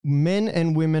Men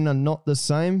and women are not the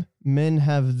same. Men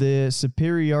have their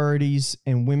superiorities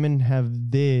and women have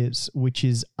theirs, which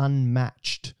is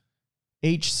unmatched.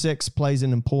 Each sex plays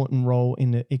an important role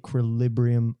in the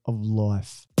equilibrium of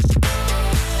life.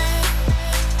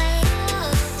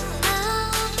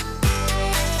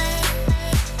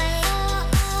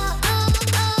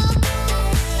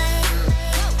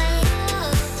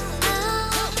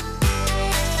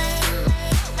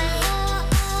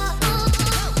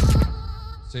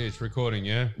 See, it's recording,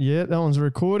 yeah? Yeah, that one's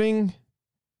recording.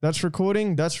 That's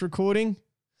recording. That's recording.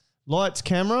 Lights,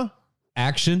 camera.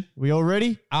 Action. We all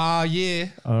ready? Yeah.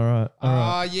 All right. All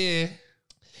right. Yeah.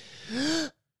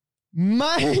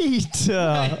 Mate.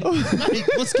 Mate,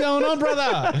 what's going on,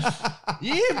 brother?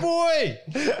 Yeah, boy.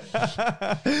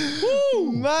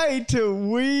 Woo. Mate,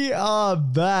 we are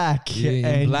back. Yeah,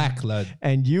 in black, lad.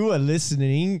 And you are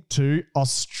listening to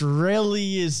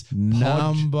Australia's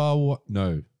Number one.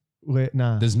 No.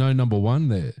 Nah. There's no number one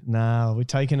there. Nah, we're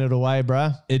taking it away,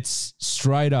 bruh. It's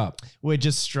straight up. We're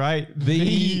just straight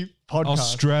The podcast.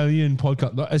 Australian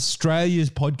podcast.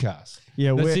 Australia's podcast.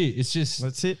 Yeah, that's it. It's just.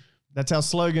 That's it. That's our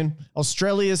slogan.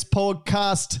 Australia's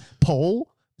podcast,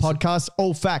 Paul. Podcast,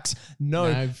 all facts,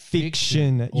 no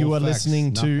fiction. You are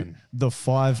listening to the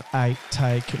 5-8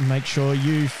 Take. Make sure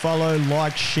you follow,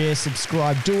 like, share,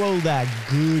 subscribe, do all that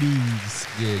goodies.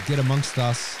 Yeah, get amongst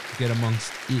us. Get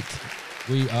amongst it.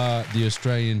 We are the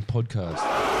Australian podcast.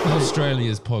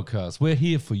 Australia's podcast. We're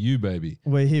here for you, baby.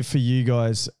 We're here for you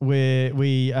guys. We're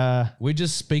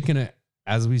just speaking it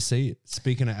as we see it.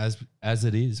 Speaking it as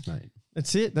it is, mate.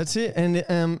 That's it. That's it.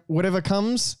 And whatever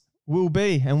comes will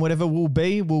be, and whatever will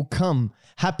be will come.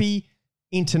 Happy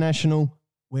International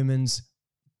Women's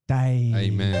Day.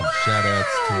 Amen. Shout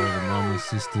outs to all the mamas,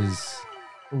 sisters,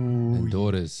 and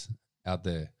daughters out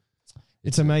there.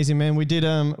 It's amazing, man. We did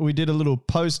a little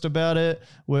post about it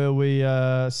where we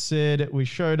said we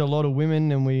showed a lot of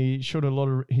women and we showed a lot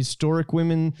of historic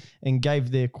women and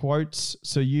gave their quotes,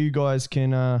 so you guys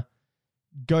can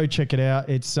go check it out.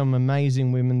 It's some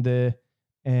amazing women there,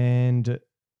 and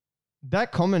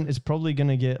that comment is probably going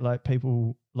to get like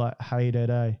people like hated,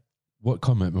 eh? What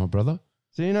comment, my brother?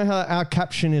 So you know how our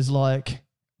caption is like,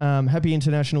 Happy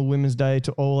International Women's Day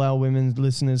to all our women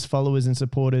listeners, followers and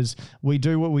supporters. We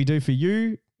do what we do for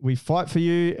you. We fight for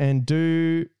you and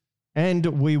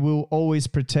we will always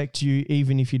protect you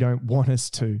even if you don't want us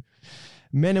to.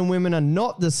 Men and women are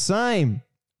not the same.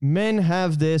 Men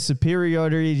have their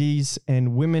superiorities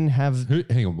and women have...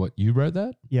 Hang on, what? You wrote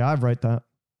that? Yeah, I wrote that.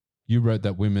 You wrote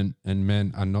that women and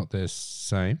men are not the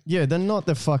same? Yeah, they're not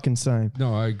the fucking same.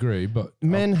 No, I agree, but...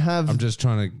 I'm just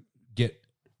trying to get...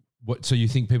 What? So you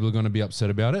think people are going to be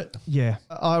upset about it? Yeah.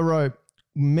 I wrote,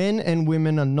 men and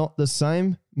women are not the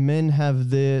same. Men have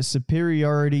their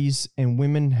superiorities and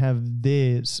women have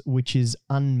theirs, which is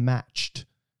unmatched.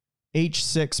 Each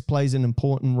sex plays an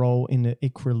important role in the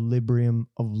equilibrium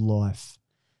of life.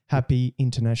 Happy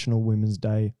International Women's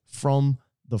Day from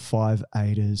the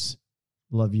 5-8ers.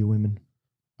 Love you, women.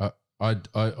 I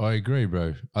agree,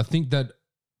 bro. I think that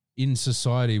in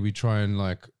society we try and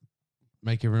like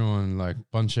make everyone like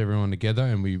bunch everyone together,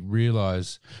 and we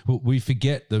realize we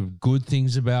forget the good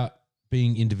things about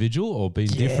being individual or being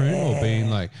different or being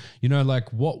like, you know,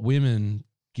 like what women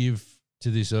give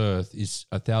to this earth is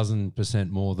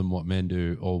 1,000% more than what men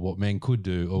do or what men could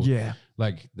do. Or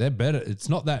like they're better. It's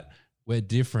not that we're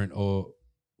different or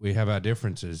we have our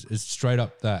differences. It's straight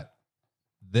up that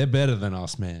they're better than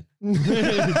us, man.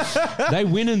 They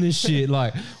win in this shit.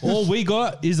 Like all we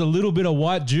got is a little bit of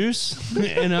white juice,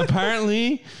 and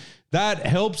apparently that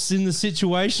helps in the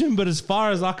situation. But as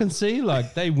far as I can see,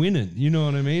 like they win it. You know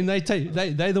what I mean?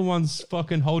 They're the ones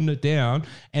fucking holding it down,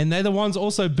 and they're the ones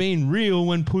also being real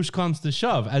when push comes to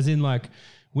shove. As in, like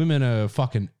women are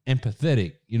fucking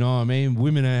empathetic. You know what I mean?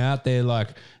 Women are out there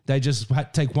like they just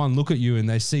take one look at you and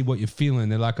they see what you're feeling.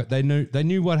 They're like they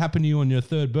knew what happened to you on your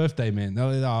 3rd birthday, man. They're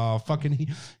like, oh fucking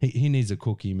he needs a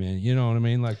cookie, man. You know what I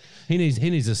mean? Like he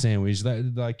needs a sandwich.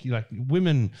 Like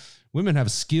women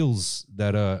have skills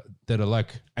that are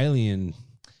like alien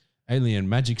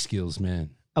magic skills,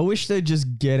 man. I wish they'd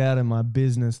just get out of my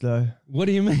business, though. What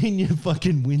do you mean you're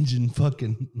fucking whinging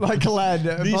fucking... Like, lad,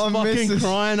 this fucking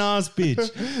crying ass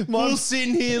bitch. We're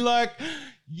sitting here like,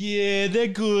 yeah, they're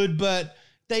good, but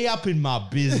they up in my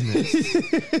business.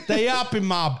 They up in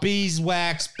my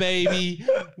beeswax, baby.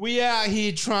 We out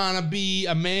here trying to be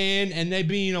a man and they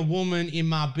being a woman in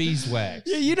my beeswax.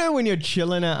 Yeah, you know when you're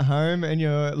chilling at home and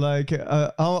you're like,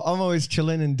 I'm always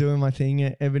chilling and doing my thing.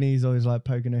 Ebony's always like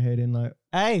poking her head in like,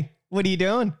 hey... What are you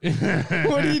doing?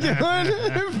 What are you doing?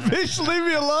 Bitch, leave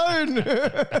me alone.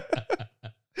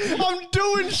 I'm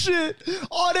doing shit.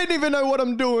 I don't even know what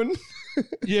I'm doing.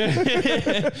 Yeah.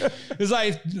 It's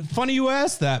like, funny you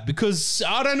asked that because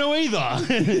I don't know either.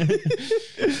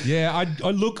 Yeah,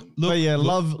 I look. But yeah,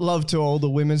 love to all the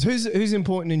women. Who's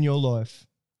important in your life?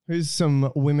 Who's some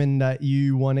women that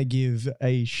you want to give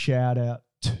a shout out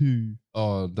to?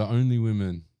 Oh, the only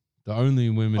women. The only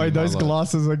women. Oh, those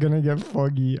glasses are going to get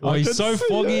foggy. Oh, he's so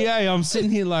foggy, eh? I'm sitting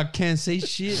here like, can't see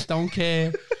shit, don't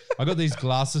care. I got these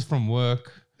glasses from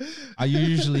work. I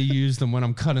usually use them when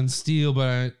I'm cutting steel,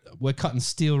 but we're cutting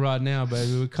steel right now,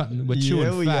 baby. We're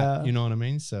chewing fat, you know what I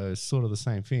mean? So it's sort of the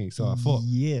same thing. So I thought,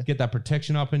 get that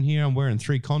protection up in here. I'm wearing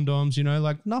 3 condoms, you know,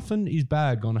 like nothing is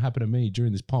bad going to happen to me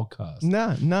during this podcast.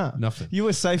 Nah. Nothing. You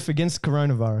were safe against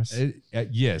coronavirus.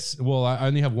 Yes. Well, I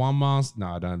only have one mask. No,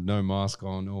 I don't. No mask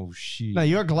on. Oh, shit. No,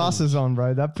 you got glasses on,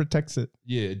 bro. That protects it.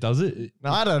 Yeah, does it?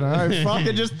 I don't know.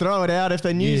 Fucking just throw it out. If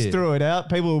the news threw it out,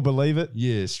 people will believe it.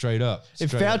 Yeah, straight up.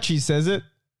 If Fauci says it.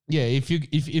 Yeah, if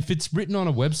it's written on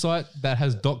a website that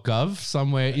has .gov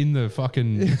somewhere in the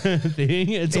fucking thing,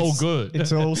 it's all good.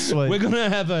 It's all sweet. We're going to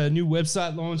have a new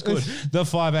website launch called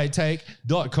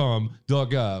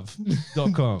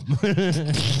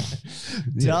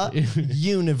the58take.com.gov.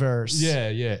 Universe.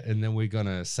 Yeah. And then we're going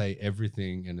to say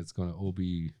everything and it's going to all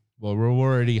be, well, we're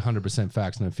already 100%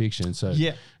 facts, no fiction. So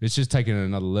it's just taking it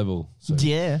another level. So,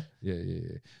 yeah.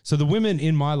 So the women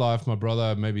in my life, my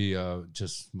brother, maybe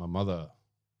just my mother,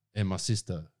 and my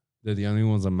sister, they're the only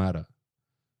ones that matter.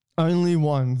 Only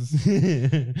ones.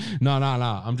 No.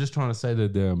 I'm just trying to say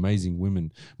that they're amazing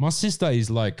women. My sister is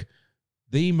like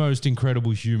the most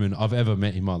incredible human I've ever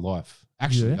met in my life.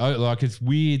 Actually, like it's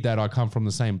weird that I come from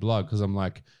the same blood because I'm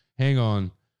like, hang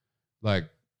on, like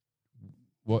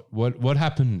what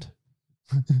happened?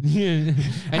 And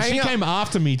she came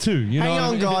after me too. You know, hang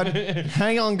on, God.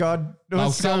 Hang on, God.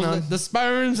 What's going on? The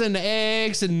sperms and the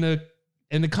eggs and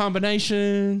the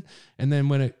combination, and then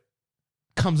when it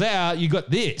comes out, you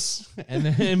got this, and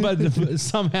then but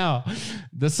somehow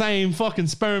the same fucking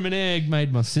sperm and egg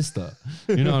made my sister.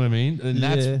 You know what I mean? And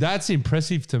that's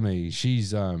impressive to me.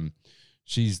 She's like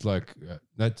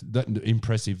that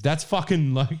impressive. That's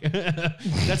fucking like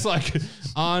that's like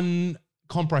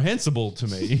incomprehensible to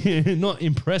me. Not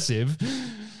impressive,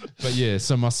 but yeah.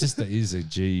 So my sister is a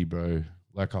G, bro.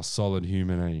 Like a solid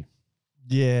human, eh?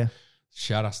 Yeah.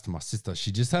 Shout outs to my sister.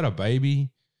 She just had a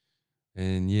baby.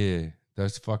 And yeah,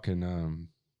 that's fucking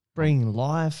bringing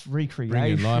life, recreation.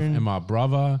 Bringing life. And my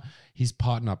brother, his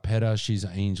partner Peta, she's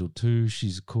an angel too.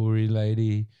 She's a Koori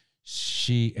lady.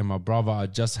 She and my brother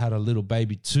just had a little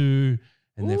baby too.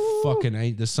 And they're fucking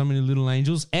there's so many little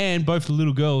angels. And both the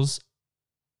little girls,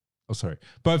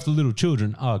 both the little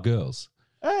children are girls.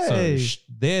 Hey. So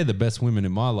they're the best women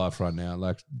in my life right now.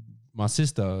 Like my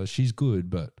sister, she's good,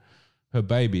 but her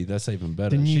baby, that's even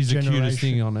better. She's the cutest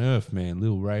thing on earth, man.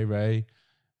 Little Ray.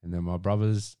 And then my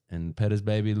brothers and Petta's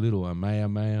baby, little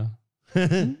Amaya.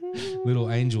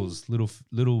 Little angels,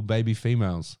 little baby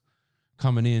females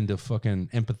coming in to fucking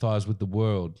empathize with the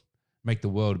world, make the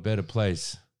world a better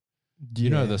place. Yeah. You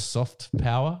know, the soft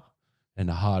power and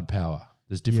the hard power.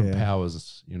 There's different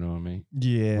powers, you know what I mean?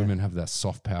 Yeah. Women have that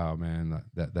soft power, man.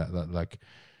 That like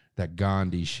that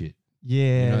Gandhi shit.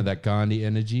 Yeah. You know, that Gandhi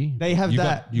energy. They have they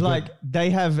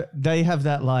have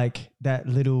that like that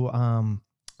little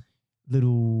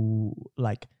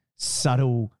like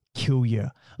subtle kill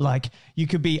you. Like you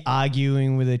could be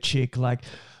arguing with a chick like,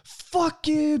 fuck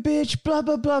you, bitch, blah,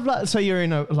 blah, blah, blah. So you're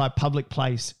in a like public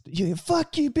place. You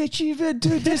fuck you, bitch, you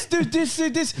do this, do this,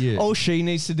 do this. Yeah. All she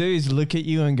needs to do is look at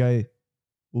you and go,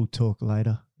 we'll talk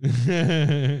later.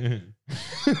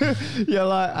 You're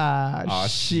like,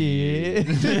 shit.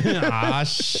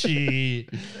 Shit.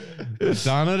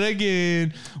 Done it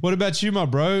again. What about you, my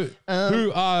bro?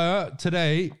 Who are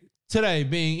today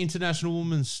being International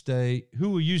Women's Day,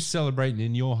 who are you celebrating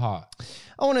in your heart?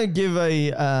 I want to give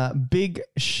a big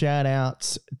shout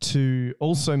out to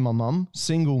also my mum,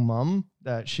 single mum,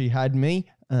 that she had me.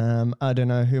 I don't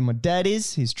know who my dad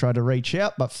is. He's tried to reach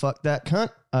out, but fuck that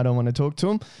cunt. I don't want to talk to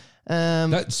him.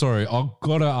 Sorry, I've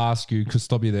got to ask you, because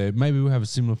stop you there. Maybe we have a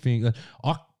similar thing.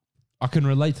 I can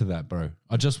relate to that, bro.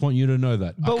 I just want you to know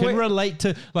that. But I can relate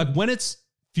to, like, when it's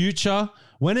future,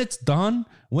 when it's done,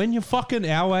 when you're fucking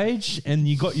our age and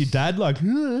you got your dad like,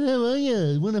 oh, how are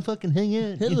you? Want to fucking hang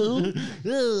out? Hello.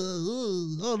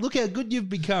 Oh, look how good you've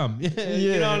become.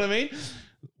 You know what I mean?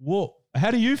 Well,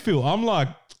 how do you feel? I'm like,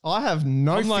 I have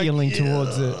no feeling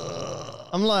towards it.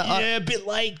 I'm like, a bit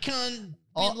late, cunt.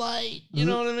 Bit late, you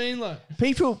know what I mean? Like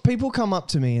people come up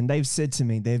to me and they've said to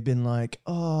me, they've been like,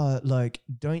 oh, like,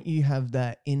 don't you have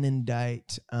that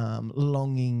inundate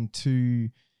longing to,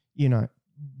 you know,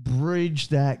 bridge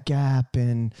that gap,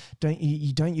 and don't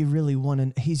you really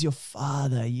want to, he's your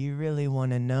father, you really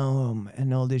want to know him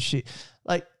and all this shit.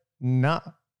 Like, nah,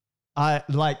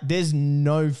 there's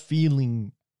no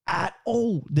feeling at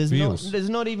all. There's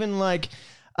not even like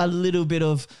a little bit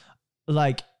of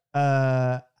like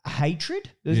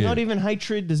hatred. There's not even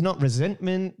hatred. There's not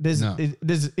resentment.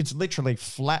 It's literally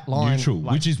flat line. Neutral,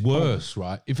 like, which is worse,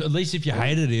 right? At least if you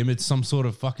hated him, it's some sort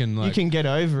of fucking like, you can get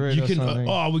over it.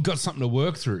 We've got something to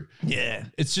work through. Yeah.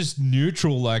 It's just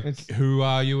neutral, like, who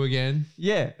are you again?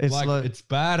 Yeah. It's like it's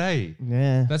bad, eh?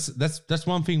 Yeah. That's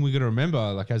one thing we got to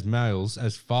remember, like, as males,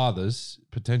 as fathers,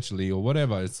 potentially, or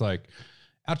whatever. It's like,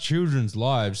 our children's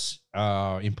lives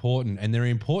are important, and they're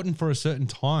important for a certain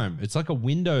time. It's like a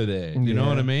window there. You know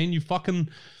what I mean?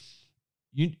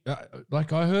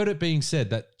 Like, I heard it being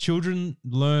said that children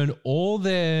learn all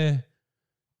their,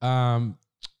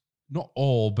 not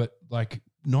all, but like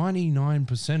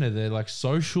 99% of their like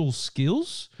social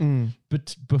skills,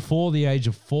 but before the age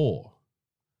of 4.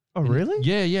 Oh, really?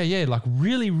 Yeah. Like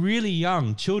really, really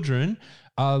young children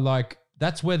are like,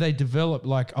 that's where they develop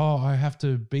like, oh, I have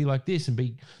to be like this and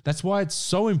be. That's why it's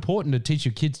so important to teach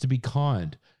your kids to be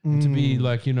kind, and to be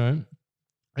like, you know.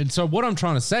 And so what I'm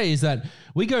trying to say is that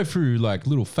we go through like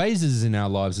little phases in our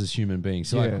lives as human beings.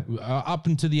 So like up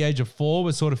until the age of 4,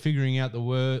 we're sort of figuring out the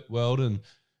world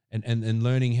and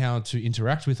learning how to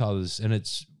interact with others. And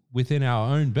it's within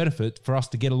our own benefit for us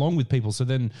to get along with people. So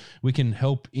then we can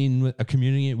help in a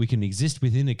community. We can exist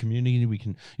within a community. We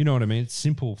can, you know what I mean? It's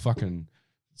simple fucking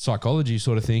psychology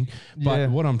sort of thing. But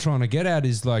what I'm trying to get at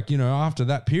is like, you know, after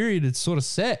that period, it's sort of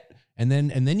set. And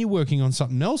then you're working on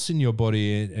something else in your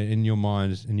body, in your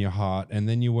mind, in your heart. And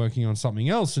then you're working on something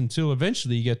else until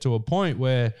eventually you get to a point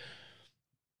where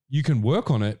you can work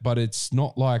on it, but it's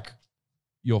not like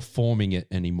you're forming it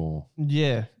anymore.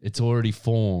 Yeah. It's already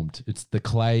formed. It's the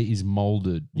clay is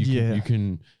molded. You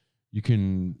can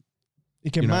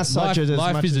massage it as much as you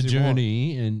want. Life is a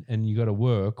journey and you got to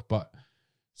work. But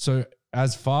so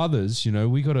as fathers, you know,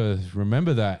 we got to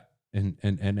remember that.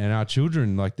 And our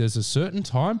children, like, there's a certain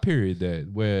time period there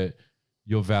where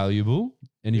you're valuable,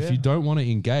 and if you don't want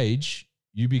to engage,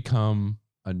 you become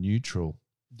a neutral.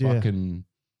 Fucking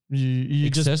you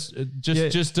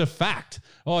just a fact.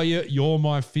 Oh, you're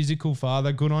my physical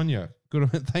father. Good on you. Good on,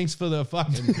 thanks for the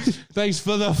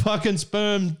fucking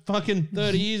sperm fucking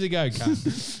 30 years ago,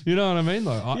 cunt. You know what I mean?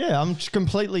 Like, I'm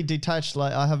completely detached.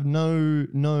 Like, I have no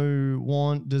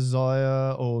want,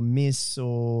 desire, or miss,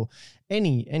 or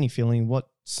any feeling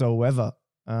whatsoever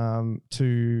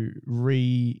to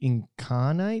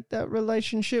reincarnate that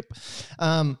relationship.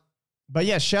 But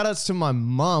yeah, shout outs to my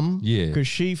mum. Yeah. Because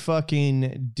she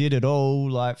fucking did it all,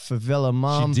 like, favela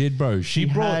mum. She did, bro. She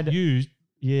brought you.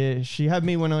 Yeah, she had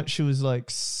me when she was like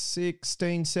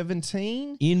 16,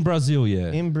 17. In Brazil,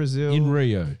 yeah. In Brazil. In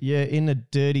Rio. Yeah, in the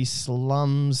dirty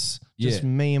slums. Just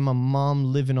me and my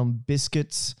mom living on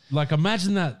biscuits. Like,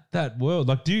 imagine that world.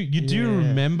 Like, do you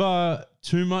remember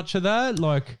too much of that?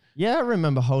 Like, yeah, I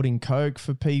remember holding coke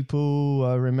for people.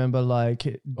 I remember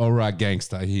like, all right,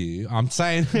 gangster here. I'm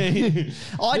saying,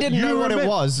 I didn't know what it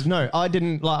was. No, I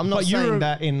didn't. Like, I'm not saying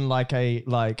that in like a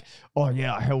like. Oh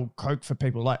yeah, I held coke for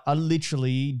people. Like, I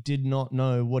literally did not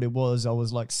know what it was. I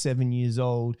was like 7 years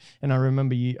old, and I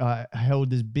remember I held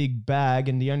this big bag,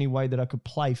 and the only way that I could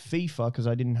play FIFA, because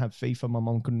I didn't have FIFA, my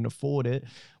mom couldn't afford it,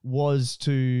 was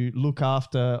to look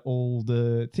after all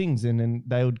the things. And then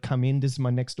they would come in. This is my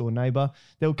next door neighbor.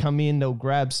 They'll come in, they'll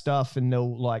grab stuff, and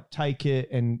they'll like take it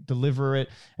and deliver it.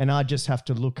 And I just have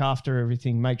to look after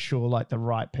everything, make sure like the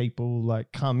right people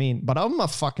like come in. But I'm a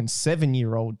fucking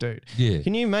 7-year-old dude. Yeah.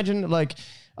 Can you imagine? Like,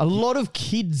 a lot of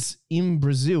kids in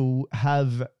Brazil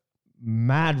have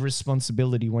mad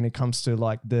responsibility when it comes to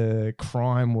like the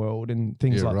crime world and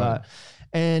things like that.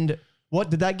 And what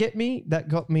did that get me? That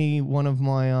got me one of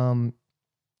my,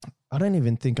 I don't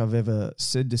even think I've ever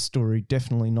said this story,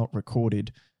 definitely not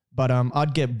recorded, but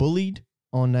I'd get bullied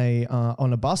on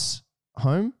a bus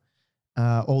home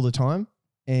all the time.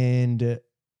 And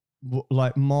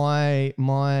like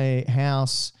my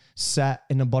house sat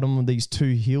in the bottom of these 2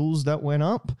 hills that went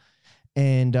up,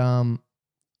 and so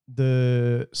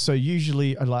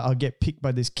usually I'll get picked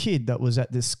by this kid that was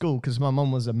at this school, because my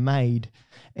mom was a maid,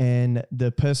 and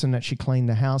the person that she cleaned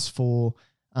the house for,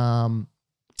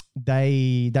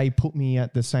 they put me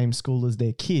at the same school as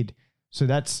their kid. So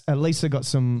that's, at least I got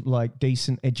some like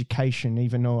decent education,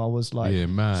 even though I was like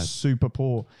super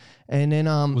poor. And then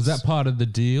was that part of the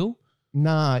deal?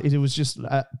 Nah, it was just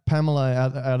Pamela,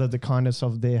 out of the kindness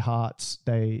of their hearts,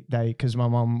 they because my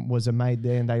mum was a maid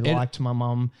there, and they liked my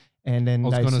mum, and then I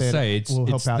was going to say, it's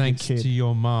thanks to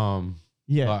your mum.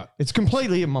 Yeah. But it's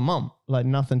completely my mum. Like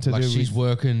nothing to like do she's with.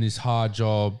 working this hard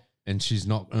job and she's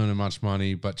not earning much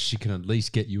money, but she can at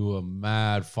least get you a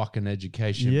mad fucking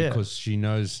education because she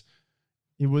knows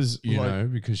It was, you know,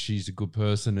 because she's a good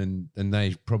person and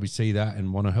they probably see that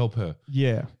and want to help her.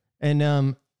 Yeah.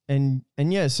 And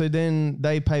yeah, so then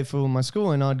they pay for my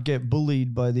school and I'd get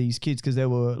bullied by these kids because they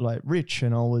were like rich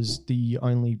and I was the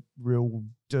only real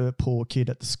dirt poor kid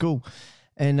at the school.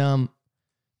 And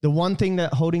the one thing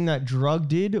that holding that drug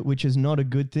did, which is not a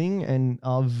good thing, and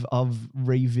I've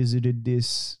revisited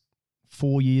this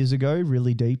 4 years ago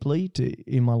really deeply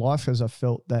in my life as I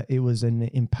felt that it was an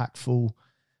impactful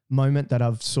moment that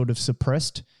I've sort of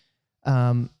suppressed.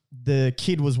 The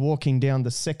kid was walking down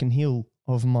the second hill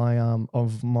of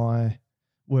my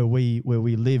where we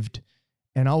lived,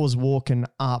 and I was walking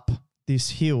up this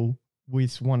hill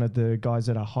with one of the guys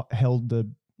that I held the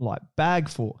like bag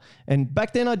for, and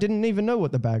back then I didn't even know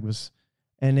what the bag was.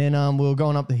 And then we were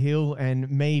going up the hill, and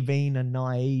me being a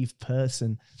naive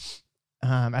person,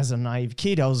 as a naive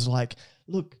kid, I was like,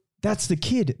 "Look, that's the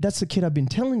kid. That's the kid I've been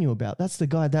telling you about. That's the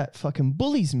guy that fucking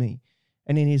bullies me."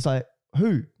 And then he's like,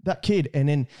 "Who? That kid?" And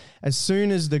then as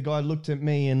soon as the guy looked at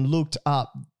me and looked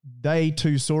up, they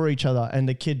two saw each other and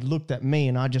the kid looked at me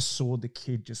and I just saw the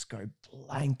kid just go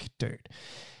blank, dude.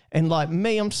 And like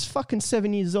me, I'm just fucking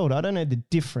 7 years old. I don't know the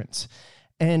difference.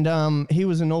 And he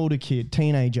was an older kid,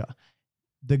 teenager.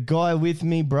 The guy with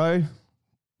me, bro,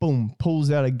 boom,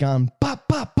 pulls out a gun, ba,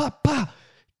 ba, ba, ba.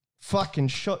 Fucking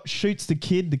shoots the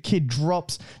kid. The kid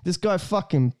drops. This guy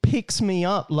fucking picks me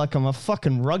up like I'm a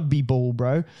fucking rugby ball,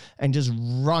 bro, and just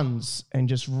runs and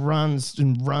just runs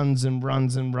and runs and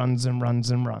runs and runs and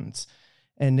runs and runs.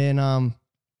 And then, and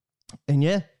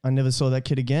yeah, I never saw that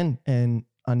kid again, and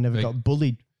I never got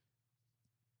bullied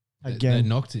again. They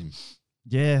knocked him.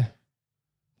 Yeah.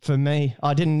 For me,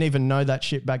 I didn't even know that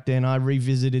shit back then. I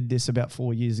revisited this about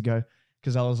 4 years ago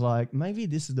because I was like, maybe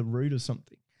this is the root of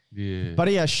something. Yeah.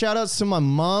 But yeah, shout outs to my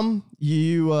mum.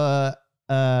 You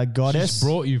goddess. She's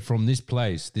brought you from this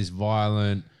place, this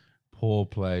violent, poor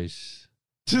place.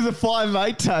 To the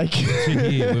 5-8 take. To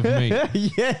here with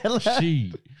me. Yeah. Lad.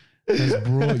 She has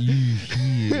brought you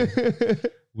here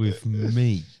with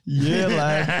me. Yeah,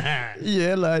 lad.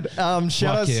 Yeah, lad.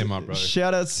 Shout outs, yeah, my bro.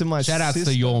 Shout outs to my Shout outs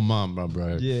sister. to your mum, my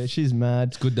bro. Yeah, she's mad.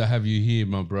 It's good to have you here,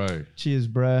 my bro. Cheers,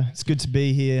 bro. It's good to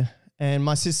be here. And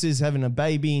my sister's having a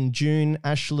baby in June.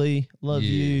 Ashley, love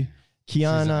you. She's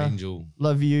an Kiana, angel.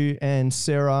 love you. And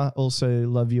Sarah, also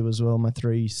love you as well. My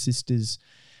 3 sisters.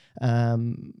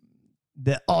 The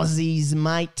Aussies,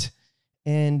 mate.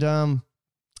 And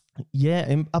yeah,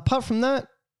 and apart from that,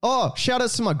 shout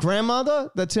outs to my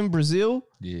grandmother that's in Brazil.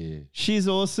 Yeah. She's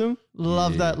awesome.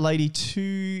 Love that lady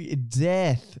to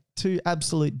death, to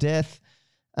absolute death.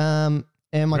 And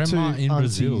my Grandma 2 in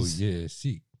aunties. Brazil. Yeah,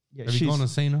 sick. Yeah, have you gone and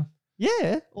seen her?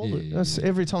 Yeah,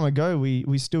 every time I go,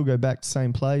 we still go back to the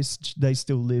same place. They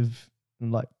still live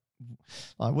like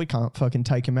we can't fucking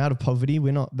take them out of poverty.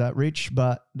 We're not that rich,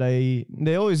 but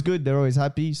they're always good. They're always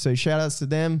happy. So shout outs to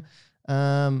them.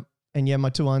 And yeah,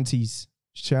 my 2 aunties,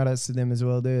 shout outs to them as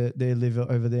well. They live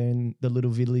over there in the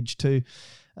little village too.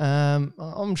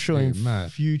 I'm sure in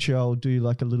future I'll do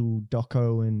like a little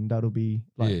doco and that'll be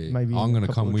like maybe I'm going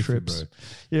to come with trips. you, bro.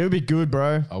 Yeah, it'll be good,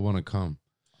 bro. I want to come.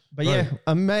 But bro, yeah,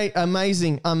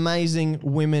 amazing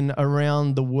women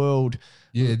around the world.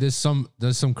 Yeah, there's some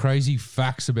crazy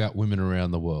facts about women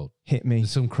around the world. Hit me.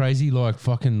 There's some crazy like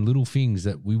fucking little things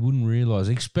that we wouldn't realize,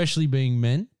 especially being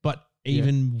men, but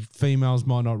even females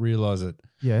might not realize it.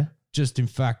 Yeah. Just in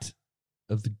fact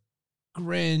of the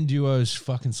grandiose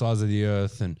fucking size of the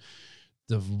earth and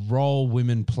the role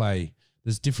women play.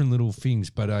 There's different little things,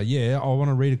 but I want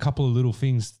to read a couple of little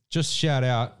things. Just shouting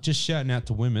out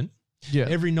to women. Yeah.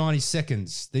 Every 90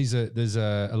 seconds, there's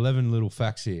 11 little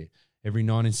facts here. Every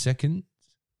 90 seconds,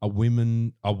 a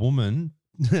woman,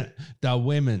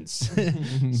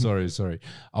 sorry.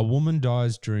 A woman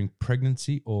dies during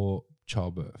pregnancy or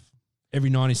childbirth.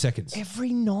 Every 90 seconds.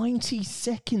 Every 90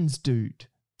 seconds, dude.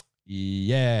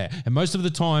 Yeah. And most of the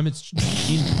time it's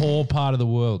in poor parts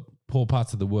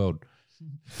of the world.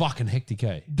 Fucking hectic,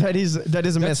 eh? That is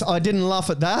a mess. I didn't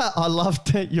laugh at that. I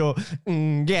laughed at your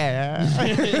yeah.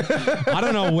 I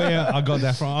don't know where I got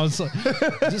that from. I was like,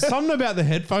 just something about the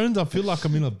headphones. I feel like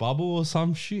I'm in a bubble or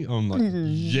some shit. I'm like,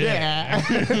 yeah.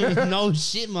 No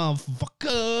shit,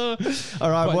 motherfucker.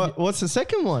 All right, what's the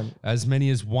second one? As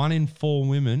many as 1 in 4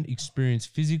 women experience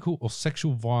physical or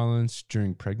sexual violence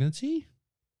during pregnancy.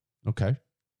 Okay.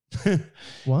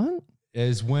 What?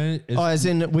 As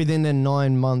in within the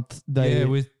 9 month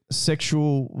with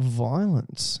sexual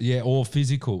violence. Yeah, or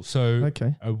physical. So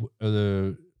okay,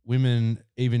 the women,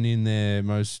 even in their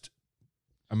most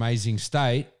amazing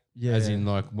state, as in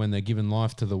like when they're given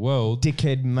life to the world,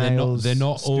 dickhead males. They're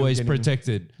not always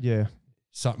protected. Yeah.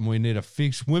 Something we need to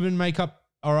fix. Women make up.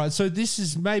 All right. So this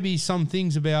is maybe some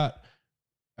things about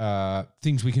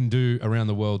things we can do around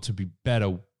the world to be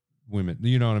better women.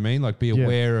 You know what I mean? Like be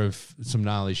aware of some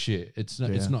gnarly shit. It's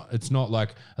not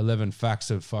like 11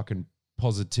 facts of fucking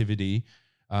positivity.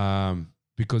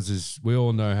 Because we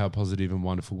all know how positive and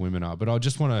wonderful women are. But I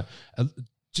just want to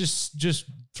just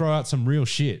throw out some real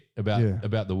shit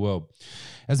about the world.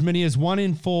 As many as 1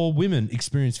 in 4 women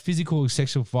experience physical or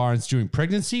sexual violence during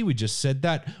pregnancy. We just said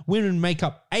that. Women make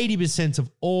up 80% of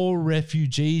all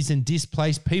refugees and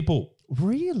displaced people.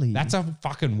 Really? That's a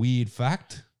fucking weird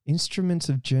fact. Instruments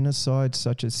of genocide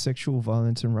such as sexual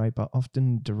violence and rape are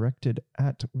often directed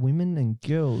at women and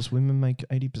girls. Women make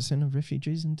 80% of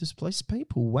refugees and displaced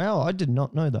people. Wow, I did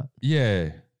not know that.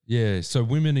 Yeah. Yeah. So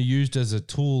women are used as a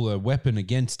tool, a weapon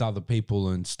against other people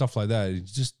and stuff like that.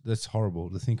 It's just, that's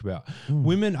horrible to think about.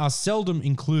 Women are seldom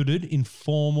included in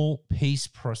formal peace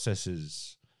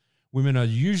processes. Women are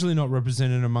usually not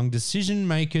represented among decision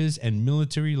makers and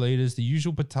military leaders, the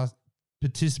usual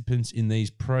participants in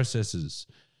these processes.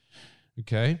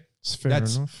 Okay. It's fair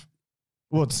enough.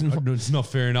 Well, it's not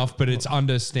fair enough, but it's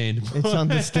understandable. It's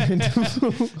understandable.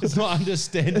 It's not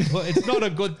understandable. It's not a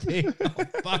good thing. Oh,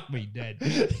 fuck me, Dad.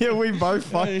 Yeah, we both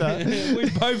fucked that. We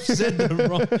both said the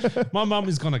wrong. My mum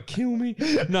is gonna kill me.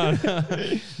 No.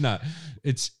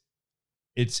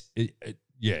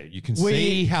 Yeah, you can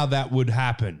see how that would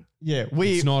happen. Yeah,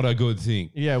 it's not a good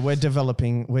thing. Yeah, we're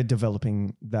developing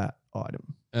that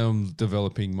item. I'm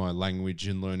developing my language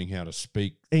and learning how to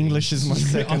speak. English is my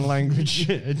second language.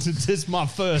 It's just my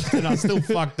first, and I still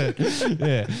fucked it.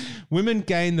 Yeah. Women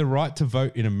gained the right to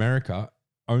vote in America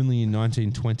only in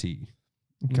 1920.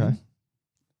 Okay.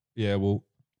 Yeah, well,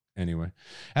 anyway.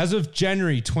 As of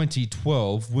January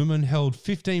 2012, women held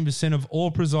 15% of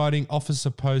all presiding officer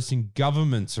posts in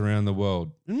governments around the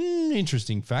world.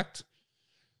 Interesting fact.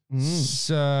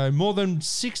 So more than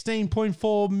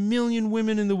 16.4 million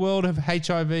women in the world have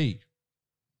HIV.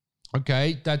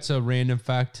 Okay, that's a random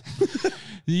fact.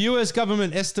 The US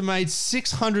government estimates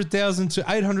 600,000 to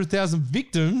 800,000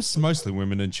 victims, mostly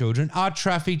women and children, are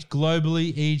trafficked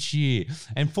globally each year.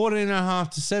 And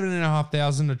 14,500 to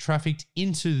 7,500 are trafficked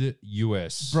into the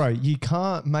US. Bro, you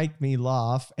can't make me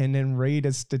laugh and then read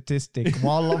a statistic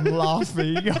while I'm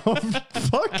laughing of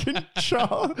fucking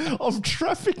of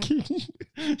trafficking.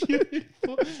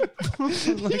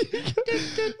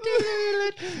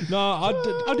 No,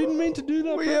 I didn't mean to do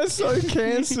that. We are so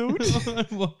cancelled.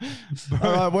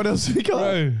 All right, what else we got?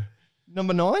 Bro.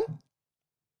 Number 9?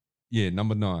 Yeah,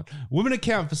 number 9. Women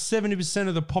account for 70%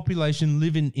 of the population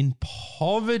living in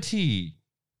poverty.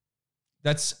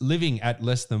 That's living at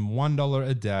less than $1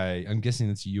 a day. I'm guessing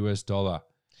that's US dollar.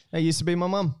 That used to be my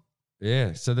mum.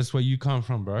 Yeah, so that's where you come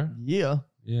from, bro. Yeah.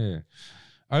 Yeah.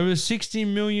 Over 60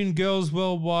 million girls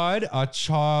worldwide are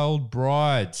child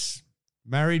brides,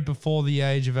 married before the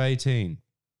age of 18.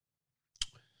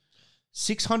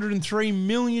 603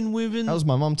 million women. That was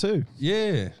my mum too.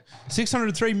 Yeah.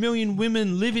 603 million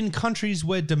women live in countries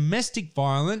where domestic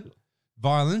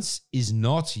violence is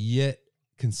not yet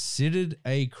considered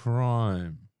a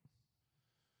crime.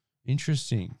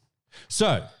 Interesting.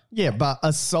 So. Yeah, but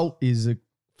assault is a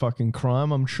fucking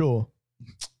crime, I'm sure.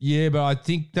 Yeah, but I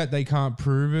think that they can't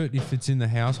prove it if it's in the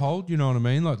household. You know what I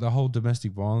mean? Like the whole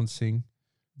domestic violence thing.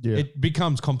 Yeah. It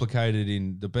becomes complicated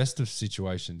in the best of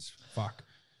situations. Fuck.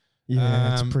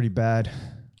 Yeah, it's pretty bad.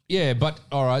 Yeah, but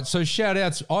all right. So shout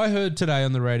outs. I heard today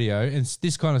on the radio, and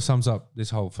this kind of sums up this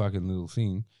whole fucking little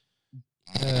thing.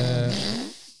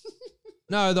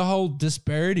 No, the whole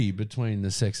disparity between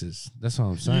the sexes. That's what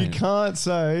I'm saying. You can't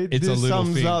say it's this a little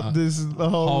sums thing. up this the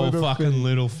whole fucking thing.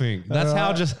 Little thing. That's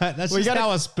how how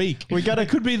I speak. It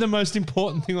could be the most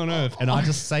important thing on earth, and I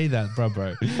just say that, bro.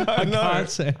 I can't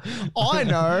say. I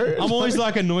know. I'm always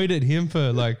like annoyed at him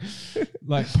for like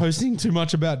posting too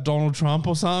much about Donald Trump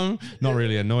or something. Not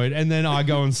really annoyed, and then I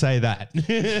go and say that.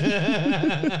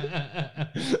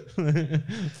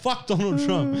 Fuck Donald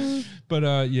Trump.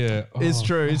 But yeah, it's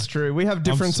true. It's true. We have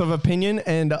difference of opinion,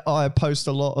 and I post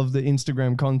a lot of the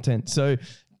Instagram content. So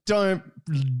don't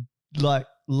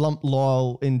lump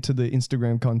Lyle into the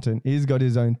Instagram content. He's got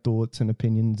his own thoughts and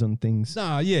opinions on things.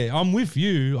 Nah, yeah, I'm with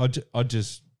you. I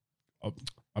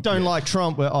don't like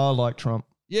Trump where I like Trump.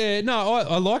 Yeah, no,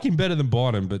 I like him better than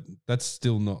Biden, but that's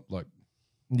still not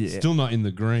still not in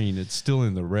the green. It's still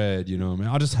in the red. You know what I mean?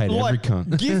 I just hate every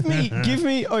cunt. give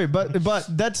me. Oh, but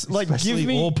that's like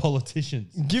especially all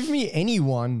politicians. Give me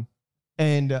anyone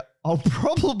and I'll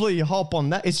probably hop on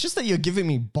that. It's just that you're giving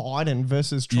me Biden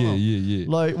versus Trump. Yeah.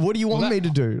 Like, what do you want me to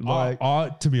do? Like,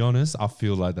 to be honest, I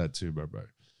feel like that too, bro.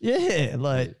 Yeah,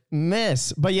 like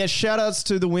mess. But yeah, shout outs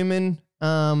to the women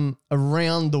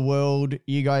around the world.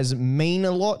 You guys mean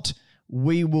a lot.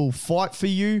 We will fight for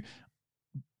you.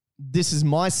 This is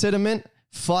my sentiment.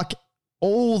 Fuck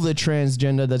all the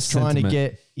transgender that's trying to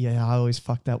get. Yeah, I always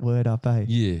fuck that word up, eh?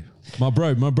 Yeah. My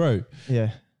bro.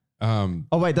 Yeah. Oh,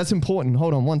 wait, that's important.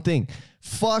 Hold on, one thing.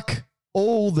 Fuck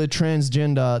all the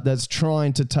transgender that's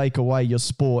trying to take away your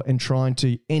sport and trying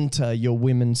to enter your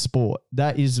women's sport.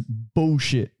 That is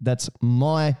bullshit. That's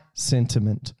my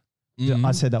sentiment. Mm-hmm.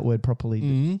 I said that word properly.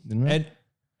 Mm-hmm.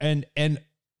 And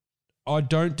I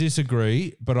don't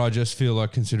disagree, but I just feel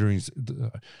like considering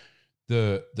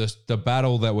the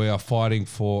battle that we are fighting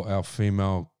for our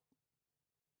female,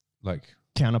 like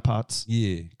counterparts,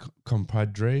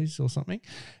 compadres or something,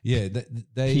 they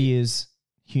peers,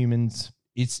 humans.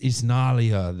 It's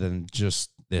gnarlier than just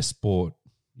their sport.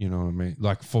 You know what I mean?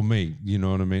 Like for me, you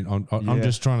know what I mean? I'm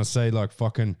just trying to say like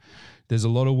fucking there's a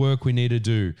lot of work we need to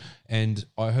do. And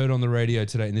I heard on the radio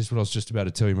today, and this is what I was just about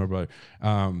to tell you, my bro.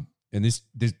 And this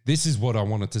is what I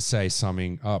wanted to say,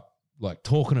 summing up, like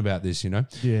talking about this, you know,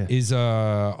 is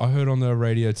I heard on the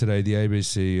radio today, the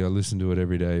ABC, I listen to it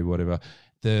every day, whatever.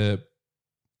 It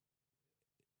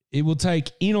will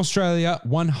take in Australia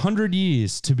 100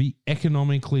 years to be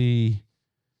economically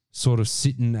sort of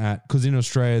sitting at, because in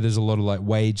Australia there's a lot of like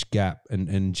wage gap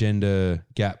and gender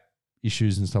gap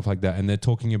issues and stuff like that. And they're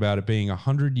talking about it being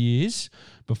 100 years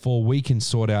before we can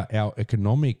sort out our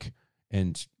economic,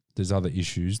 and there's other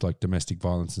issues like domestic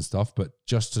violence and stuff, but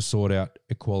just to sort out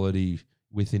equality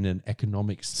within an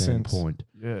economic standpoint.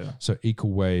 Yeah. So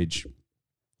equal wage,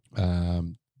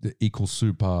 the equal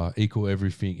super, equal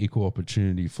everything, equal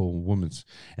opportunity for women.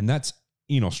 And that's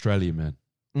in Australia, man.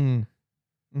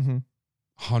 Mm-hmm.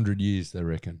 100 years, they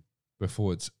reckon,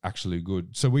 before it's actually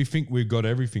good. So we think we've got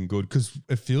everything good because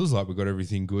it feels like we've got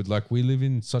everything good. Like we live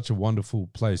in such a wonderful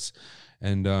place.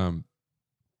 And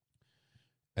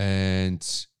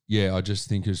yeah, I just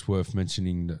think it's worth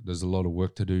mentioning that there's a lot of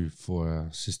work to do for our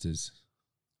sisters.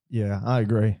 Yeah, I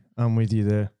agree. I'm with you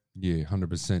there. Yeah,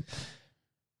 100%.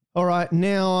 All right,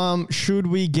 now should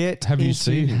we get Have you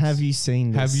seen this? Have you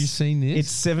seen this? Have you seen this?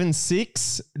 It's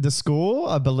 7-6, the score,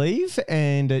 I believe.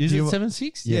 And is it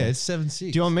 7-6? Yeah, it's 7-6. Do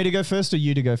you want me to go first or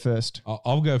you to go first?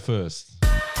 I'll go first.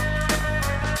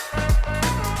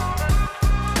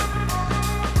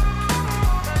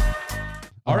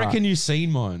 I reckon you've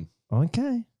seen mine.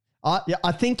 Okay.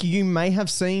 I think you may have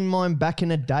seen mine back in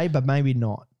the day, but maybe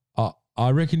not. I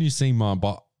reckon you've seen mine,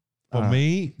 but for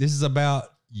me, this is about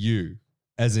you,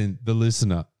 as in the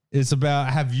listener. It's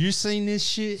about, have you seen this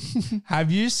shit?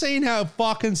 Have you seen how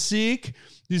fucking sick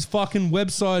this fucking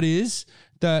website is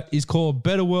that is called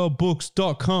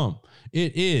betterworldbooks.com?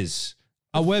 It is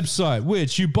a website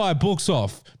which you buy books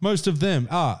off. Most of them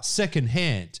are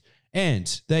secondhand,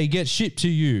 and they get shipped to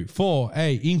you for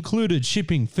a included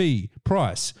shipping fee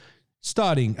price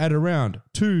starting at around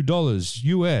 $2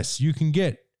 US. You can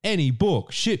get any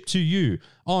book shipped to you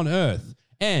on Earth.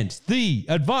 And the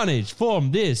advantage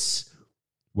from this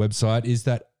website is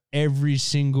that every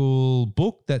single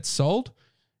book that's sold,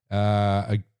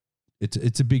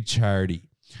 it's a big charity.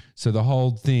 So the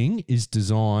whole thing is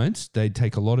designed. They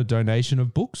take a lot of donation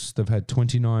of books. They've had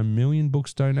 29 million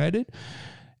books donated,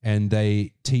 and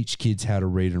they teach kids how to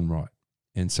read and write.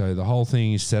 And so the whole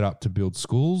thing is set up to build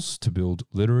schools, to build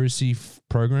literacy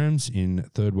programs in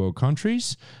third world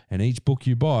countries. And each book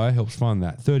you buy helps fund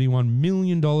that. $31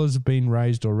 million have been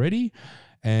raised already,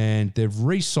 and they've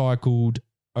recycled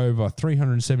over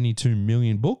 372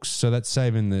 million books. So that's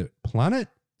saving the planet,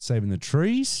 saving the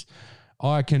trees.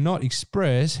 I cannot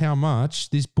express how much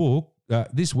this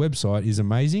website is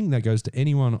amazing. That goes to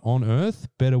anyone on earth,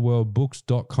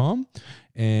 betterworldbooks.com.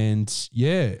 And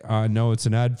yeah, I know it's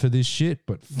an ad for this shit,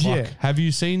 but fuck. Have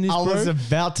you seen this, I bro? was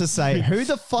about to say, who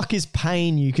the fuck is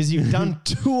paying you? Because you've done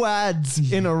 2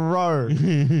 ads in a row.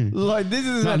 Like, this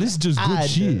is just ad. good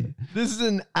shit. This is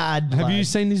an ad. Have you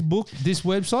seen this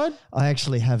website? I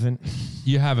actually haven't.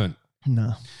 You haven't?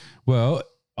 No. Well,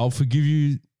 I'll forgive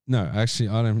you. No, actually,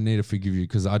 I don't need to forgive you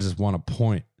because I just want a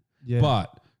point. Yeah.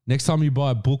 But next time you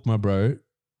buy a book, my bro,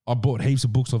 I bought heaps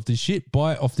of books off this shit.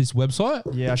 Buy it off this website.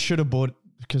 Yeah, I should have bought it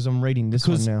because I'm reading this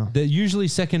one now. They're usually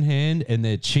secondhand and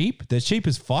they're cheap. They're cheap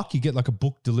as fuck. You get like a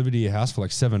book delivered to your house for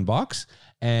like $7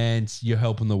 and you're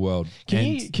helping the world.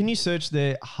 Can you search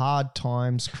there, hard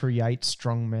times create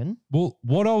strong men? Well,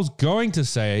 what I was going to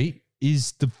say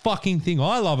is the fucking thing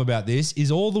I love about this is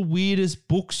all the weirdest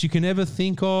books you can ever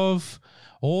think of.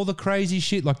 all the crazy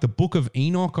shit, like the Book of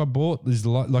Enoch I bought is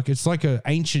like it's like an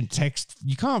ancient text.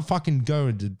 You can't fucking go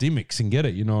into Dimmicks and get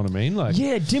it. You know what I mean? Like,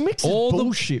 yeah, Dimmicks is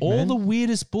bullshit, man. All the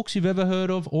weirdest books you've ever heard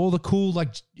of, all the cool, like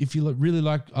if you really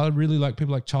like, I really like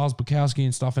people like Charles Bukowski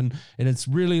and stuff, and it's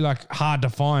really like hard to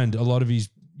find a lot of his.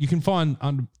 You can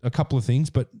find a couple of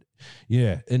things, but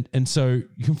yeah, and so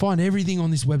you can find everything on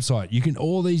this website. You can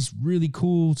all these really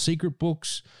cool secret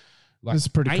books. Like this is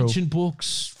pretty ancient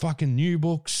books, fucking new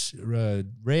books,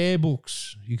 rare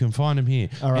books. You can find them here.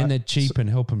 All right. And they're cheap and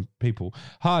helping people.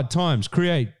 Hard times,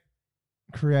 create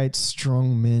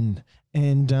strong men.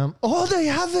 And, they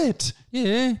have it.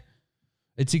 Yeah.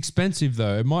 It's expensive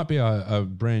though. It might be a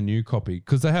brand new copy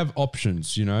because they have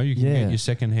options, you know. You can get your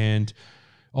secondhand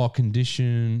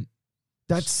condition.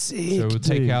 That's sick, so we'll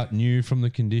take out new from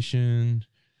the condition.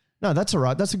 No, that's all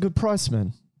right. That's a good price,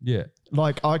 man. Yeah.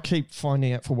 Like I keep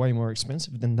finding out for way more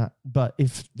expensive than that. But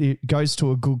if it goes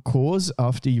to a good cause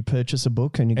after you purchase a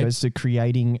book and it goes to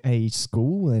creating a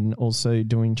school and also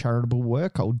doing charitable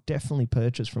work, I'll definitely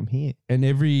purchase from here. And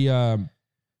every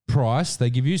price they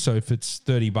give you, so if it's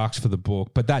 $30 for the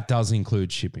book, but that does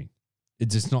include shipping.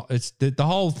 It's just not, it's the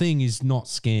whole thing is not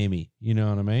scammy. You know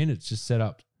what I mean? It's just set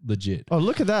up legit. Oh,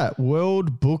 look at that.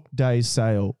 World Book Day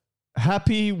sale.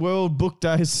 Happy World Book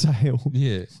Day sale.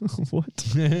 Yeah.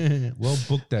 What? World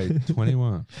Book Day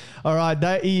 21. All right,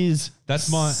 that's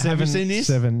my. Have you seen this?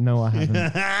 7. No, I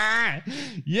haven't.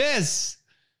 Yes.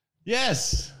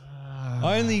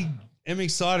 I only am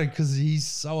excited because he's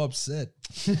so upset.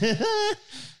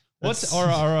 What's all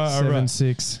right.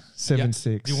 7.6.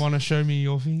 7.6. Do you want to show me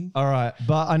your thing? All right,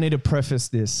 but I need to preface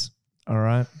this. All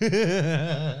right.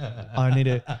 I need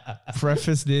to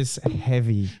preface this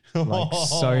heavy, like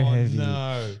so heavy.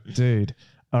 No. Dude.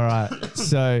 All right.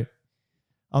 So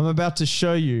I'm about to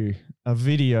show you a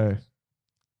video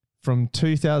from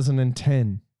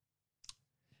 2010.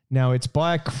 Now it's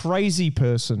by a crazy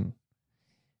person.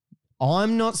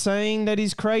 I'm not saying that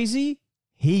he's crazy.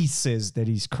 He says that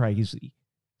he's crazy.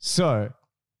 So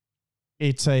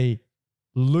it's a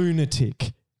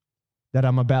lunatic that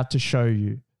I'm about to show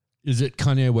you. Is it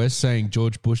Kanye West saying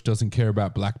George Bush doesn't care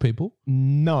about black people?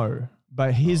 No,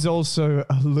 but he's also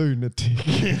a lunatic.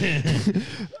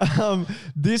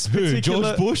 This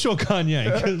particular George Bush or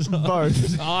Kanye?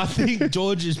 Both. I think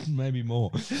George is maybe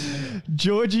more.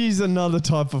 Georgie's another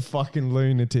type of fucking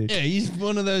lunatic. Yeah, he's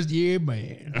one of those, yeah,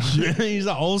 man. He's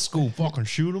an old school fucking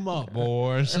shoot 'em up,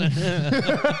 boys. At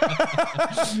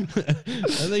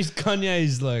least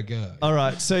Kanye's like... All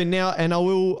right, so now, and I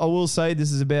will say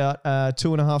this is about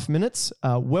 2.5 minutes.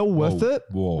 Well worth it.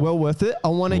 Whoa. Well worth it. I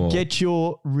want to get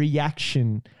your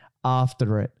reaction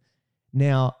after it.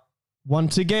 Now,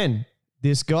 once again,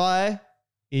 this guy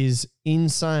is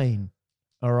insane.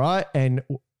 All right. And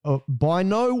by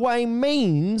no way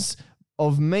means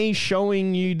of me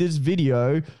showing you this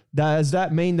video, does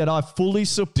that mean that I fully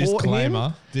support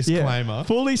him? Disclaimer. Yeah,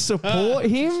 fully support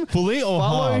him, fully or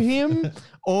follow half? him,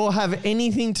 or have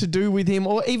anything to do with him,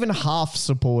 or even half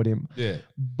support him. Yeah.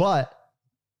 But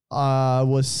I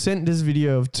was sent this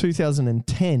video of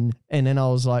 2010, and then I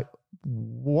was like,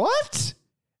 what?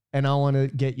 And I want to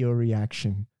get your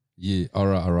reaction. Yeah. All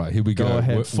right. Here we go. Go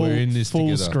ahead. We're in this full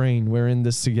together. Screen. We're in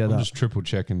this together. I'm just triple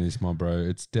checking this, my bro.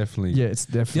 It's definitely... Yeah, it's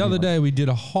definitely... The other day we did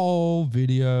a whole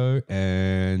video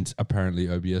and apparently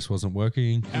OBS wasn't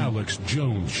working. Alex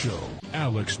Jones Show.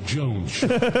 All right,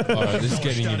 this is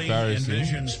getting embarrassing.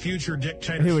 Envisions future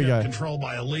dictatorship Here we go. controlled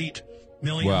by elite,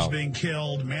 millions being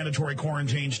killed, mandatory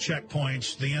quarantines,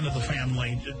 checkpoints, the end of the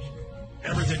family,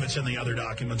 everything that's in the other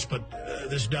documents. But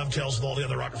this dovetails with all the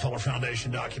other Rockefeller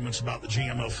Foundation documents about the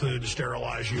GMO food to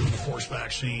sterilize you and the forced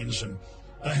vaccines and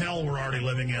the hell we're already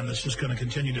living in that's just going to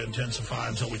continue to intensify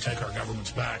until we take our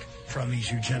governments back from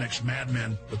these eugenics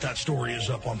madmen. But that story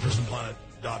is up on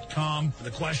prisonplanet.com.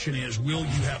 The question is, will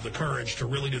you have the courage to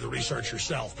really do the research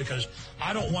yourself? Because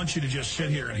I don't want you to just sit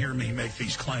here and hear me make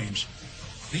these claims.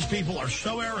 These people are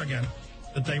so arrogant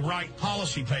that they write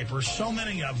policy papers, so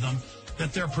many of them,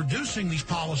 that they're producing these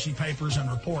policy papers and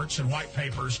reports and white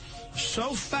papers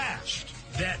so fast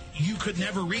that you could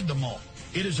never read them all.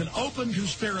 It is an open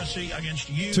conspiracy against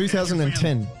you.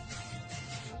 2010.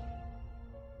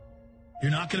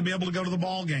 You're not going to be able to go to the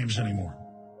ball games anymore.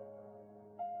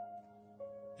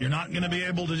 You're not going to be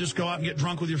able to just go out and get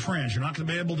drunk with your friends. You're not going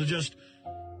to be able to just,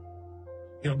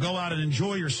 go out and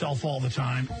enjoy yourself all the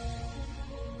time.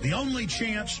 The only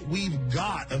chance we've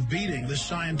got of beating this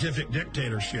scientific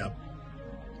dictatorship,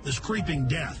 this creeping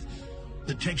death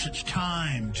that takes its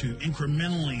time to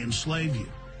incrementally enslave you,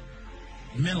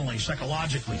 mentally,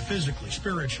 psychologically, physically,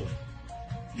 spiritually.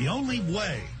 The only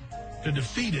way to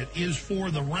defeat it is for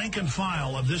the rank and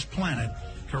file of this planet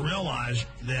to realize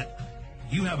that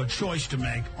you have a choice to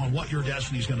make on what your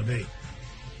destiny is going to be.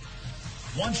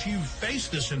 Once you face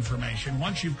this information,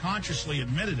 once you've consciously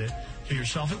admitted it to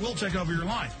yourself, it will take over your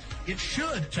life. It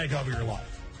should take over your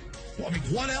life. Well, I mean,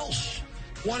 what else?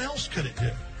 What else could it do?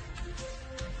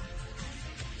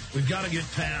 We've got to get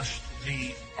past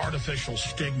the artificial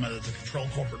stigma that the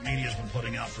controlled corporate media has been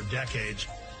putting out for decades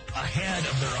ahead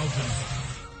of their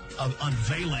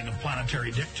unveiling of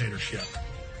planetary dictatorship.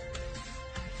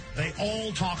 They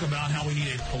all talk about how we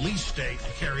need a police state to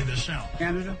carry this out.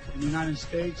 Canada and the United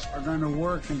States are going to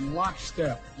work in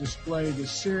lockstep, display the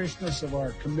seriousness of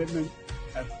our commitment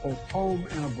at both home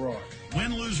and abroad.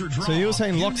 Win, lose, or draw. So you were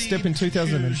saying lockstep in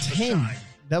 2010.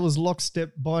 That was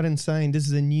lockstep Biden saying this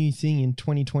is a new thing in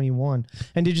 2021.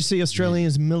 And did you see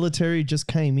Australia's military just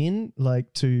came in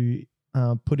like to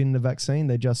put in the vaccine?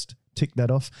 They just ticked that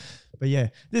off. But yeah,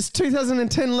 this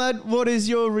 2010 lad, what is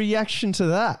your reaction to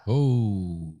that?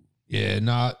 Oh, yeah.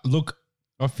 Nah, look,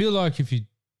 I feel like if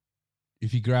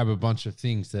you grab a bunch of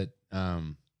things that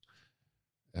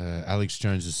Alex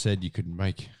Jones has said, you could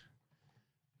make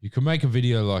a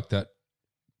video like that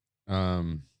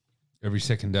every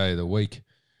second day of the week.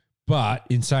 But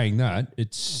in saying that,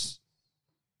 it's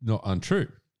not untrue.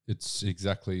 It's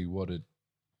exactly what it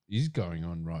is going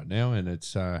on right now, and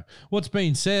it's what's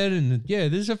being said. And yeah,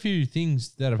 there's a few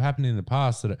things that have happened in the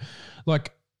past that are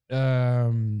like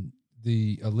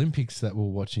the Olympics that we're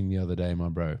watching the other day, my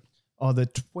bro. Oh, the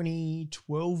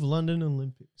 2012 London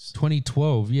Olympics.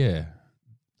 2012, yeah.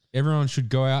 Everyone should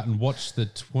go out and watch the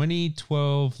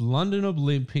 2012 London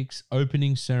Olympics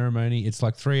opening ceremony. It's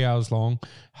like 3 hours long.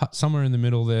 Somewhere in the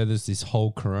middle there's this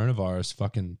whole coronavirus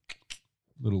fucking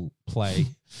little play.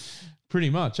 Pretty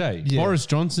much, eh? Yeah. Boris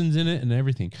Johnson's in it and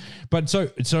everything. But so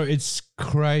it's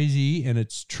crazy and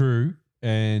it's true,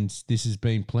 and this has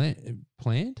been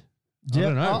planned? Yeah,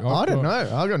 I don't know.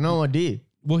 I got no idea.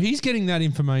 Well, he's getting that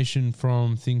information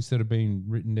from things that have been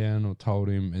written down or told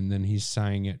him, and then he's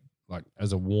saying it like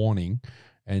as a warning,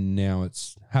 and now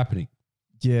it's happening.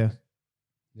 Yeah.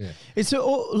 Yeah. It's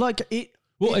all like it.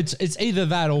 Well, it's either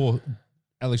that or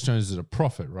Alex Jones is a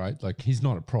prophet, right? Like he's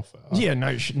not a prophet. Yeah,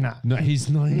 no, no, he's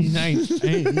not. He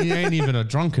ain't even a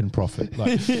drunken prophet.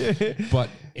 Like, but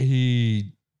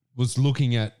he was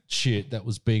looking at shit that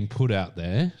was being put out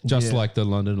there, just like the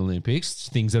London Olympics,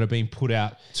 things that are being put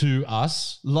out to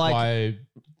us by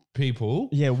people.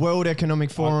 Yeah, World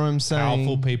Economic Forum saying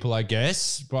powerful people, I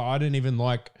guess. But I didn't even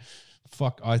I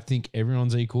think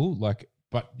everyone's equal.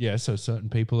 But yeah, so certain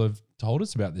people have told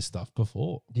us about this stuff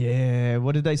before. Yeah.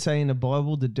 What did they say in the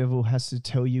Bible? The devil has to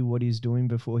tell you what he's doing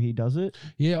before he does it.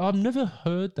 Yeah, I've never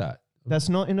heard that. That's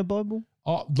not in the Bible?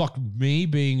 Oh, like me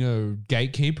being a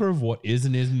gatekeeper of what is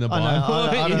and isn't in the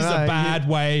Bible is a bad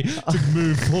way to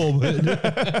move forward.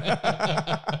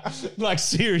 Like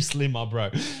seriously, my bro.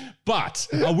 But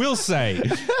I will say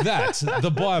that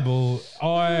the Bible,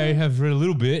 I have read a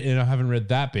little bit and I haven't read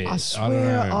that bit. I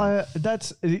swear,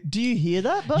 do you hear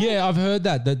that? Bud? Yeah, I've heard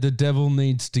that the devil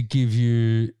needs to give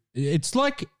you, it's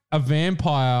like a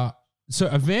vampire. So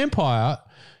a vampire,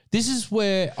 this is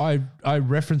where I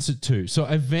reference it to. So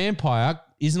a vampire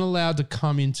isn't allowed to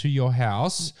come into your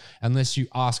house unless you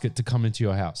ask it to come into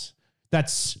your house.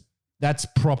 That's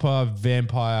proper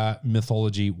vampire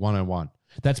mythology 101.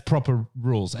 That's proper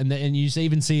rules. And you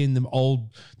even see in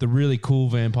the really cool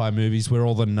vampire movies where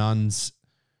all the nuns,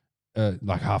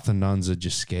 like half the nuns are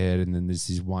just scared, and then there's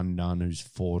this one nun who's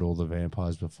fought all the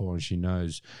vampires before, and she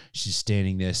knows she's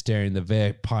standing there staring the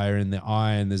vampire in the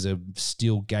eye, and there's a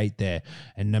steel gate there,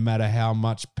 and no matter how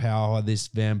much power this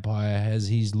vampire has,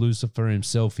 he's Lucifer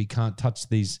himself. He can't touch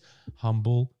these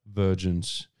humble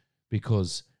virgins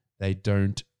because they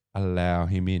don't allow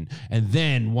him in. And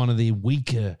then one of the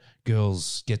weaker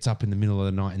girls gets up in the middle of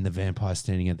the night and the vampire's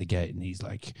standing at the gate, and he's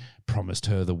like promised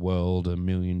her the world, $1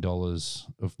 million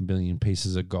of million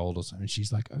pieces of gold or something.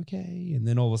 She's like, okay. And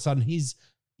then all of a sudden he's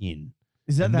in.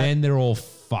 Then they're all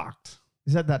fucked.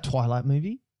 Is that Twilight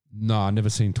movie? No, I've never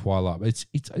seen Twilight.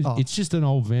 It's just an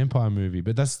old vampire movie,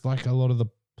 but that's like a lot of the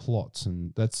plots,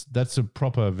 and that's a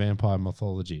proper vampire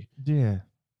mythology. Yeah.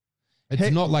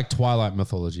 It's not like Twilight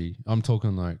mythology. I'm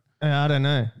talking like, I don't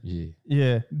know. Yeah.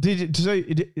 Yeah.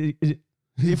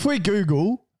 If we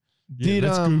Google,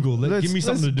 let's Google. Give me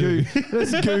something to do.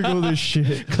 Let's Google this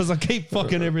shit because I keep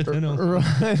fucking everything else.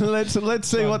 Right. Let's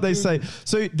see what they say.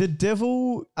 So the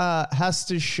devil has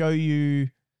to show you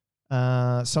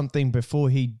something before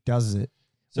he does it.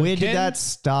 So where did that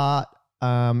start?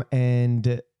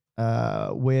 And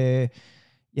where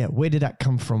did that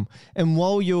come from? And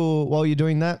while you're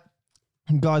doing that,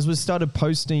 guys, we've started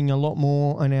posting a lot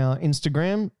more on our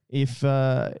Instagram. If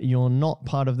you're not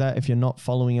part of that, if you're not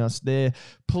following us there,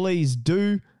 please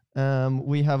do.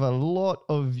 We have a lot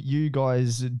of you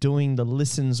guys doing the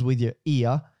listens with your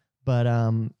ear, but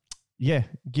yeah,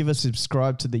 give a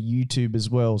subscribe to the YouTube as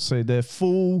well. So the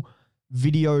full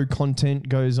video content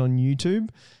goes on YouTube.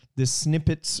 The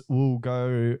snippets will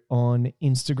go on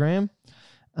Instagram.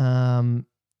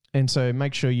 And so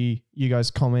make sure you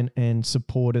guys comment and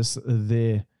support us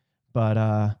there.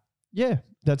 But yeah,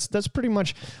 that's pretty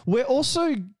much. We're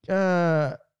also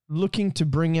looking to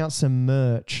bring out some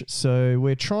merch. So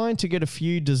we're trying to get a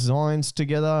few designs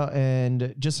together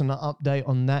and just an update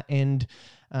on that end.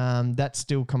 That's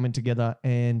still coming together.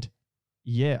 And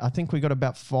yeah, I think we got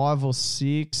about 5 or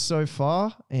 6 so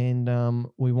far, and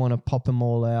we want to pop them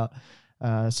all out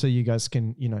so you guys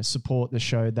can, support the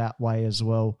show that way as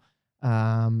well.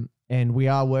 And we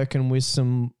are working with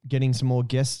getting some more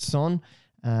guests on.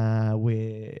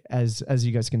 We're, as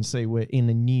you guys can see, we're in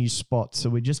a new spot. So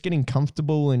we're just getting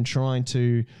comfortable and trying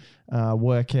to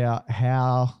work out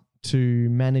how to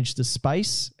manage the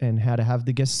space and how to have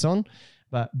the guests on.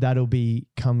 But that'll be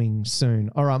coming soon.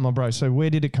 All right, my bro. So where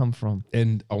did it come from?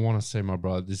 And I want to say, my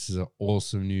brother, this is an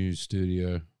awesome new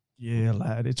studio. Yeah,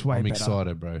 lad. It's way better. I'm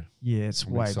excited, bro. Yeah, it's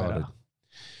way better.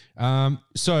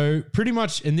 So pretty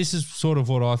much, and this is sort of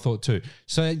what I thought too,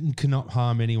 Satan cannot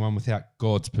harm anyone without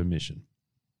God's permission.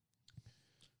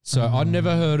 So I'd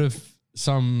never heard of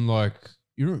some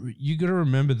you got to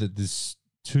remember that there's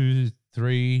 2,000,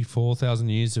 3,000, 4,000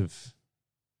 years of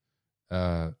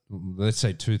let's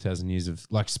say 2,000 years of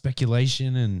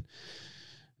speculation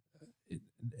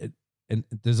and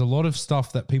there's a lot of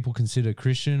stuff that people consider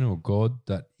Christian or God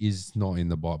that is not in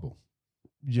the Bible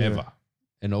ever.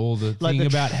 And all the thing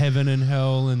about heaven and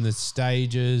hell and the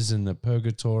stages and the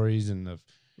purgatories and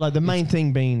the main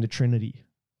thing being the Trinity.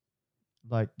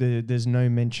 There's no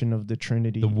mention of the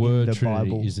Trinity. The word in the Trinity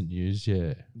Bible isn't used,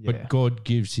 but God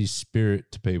gives his spirit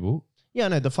to people. Yeah,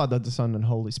 no, the Father, the Son, and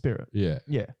Holy Spirit. Yeah.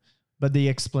 Yeah. But the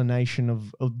explanation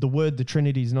of the word, the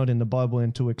Trinity, is not in the Bible.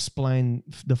 And to explain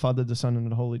the Father, the Son,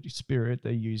 and the Holy Spirit,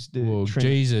 they use the Trinity.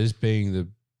 Jesus, being the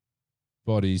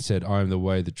body, said, I am the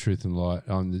way, the truth, and light.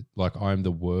 I am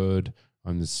the word,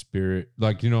 I'm the spirit.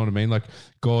 You know what I mean?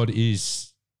 God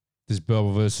is, there's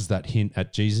Bible verses that hint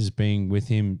at Jesus being with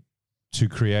him to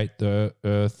create the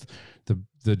earth.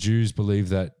 The Jews believe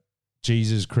that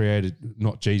Jesus created,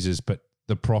 not Jesus, but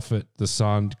the prophet, the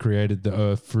Son, created the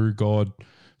earth through God.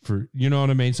 You know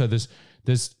what I mean? So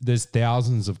there's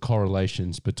thousands of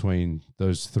correlations between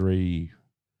those three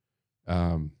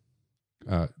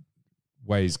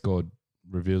ways God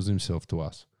reveals himself to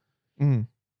us. Mm.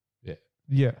 Yeah.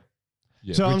 Yeah.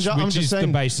 Yeah. So which I'm just is saying,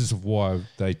 the basis of why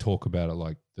they talk about it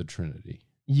like the Trinity.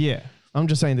 Yeah. I'm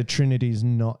just saying the Trinity is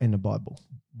not in the Bible.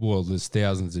 Well, there's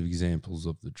thousands of examples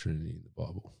of the Trinity in the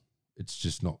Bible. It's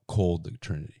just not called the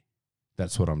Trinity.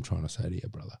 That's what I'm trying to say to you,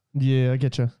 brother. Yeah, I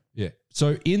get you. Yeah.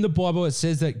 So in the Bible, it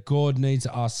says that God needs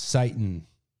to ask Satan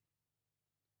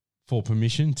for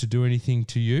permission to do anything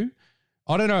to you.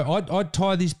 I don't know. I'd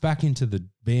tie this back into the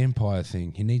vampire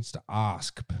thing. He needs to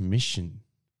ask permission.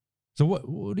 So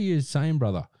what are you saying,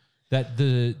 brother? That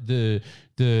the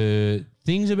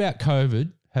things about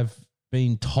COVID have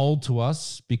been told to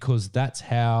us because that's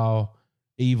how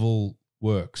evil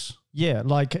works. Yeah,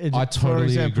 I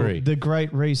totally agree. The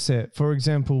Great Reset, for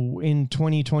example, in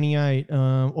 2028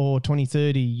 or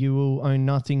 2030, you will own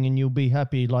nothing and you'll be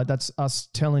happy. That's us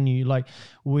telling you, the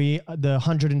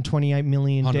 128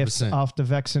 million 100%. deaths after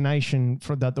vaccination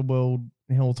that the World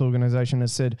Health Organization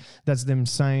has said, that's them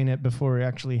saying it before it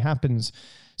actually happens.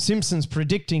 Simpsons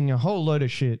predicting a whole load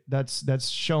of shit. That's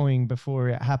showing before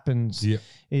it happens. Yeah,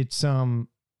 it's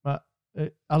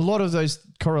a lot of those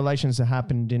correlations have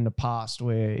happened in the past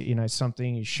where,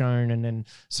 something is shown and then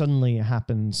suddenly it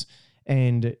happens.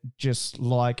 And just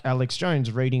like Alex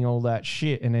Jones reading all that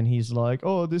shit. And then he's like,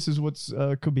 oh, this is what's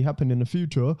could be happening in the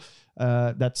future.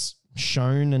 That's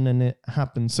shown and then it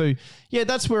happens. So yeah,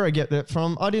 that's where I get that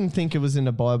from. I didn't think it was in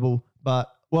the Bible, but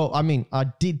I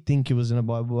did think it was in the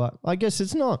Bible, but I guess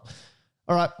it's not.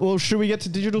 All right. Well, should we get to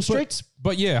Digital Streets?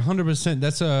 But yeah, 100%.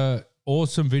 That's a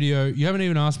awesome video. You haven't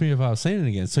even asked me if I've seen it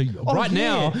again. So right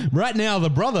now, the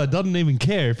brother doesn't even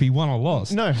care if he won or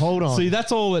lost. No, hold on. See,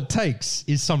 that's all it takes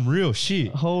is some real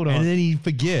shit. Hold on. And then he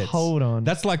forgets. Hold on.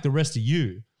 That's like the rest of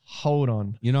you. Hold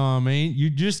on. You know what I mean? You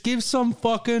just give some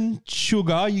fucking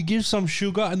sugar. You give some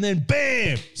sugar and then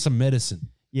bam, some medicine.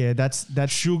 Yeah, that's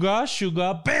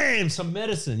sugar, bam, some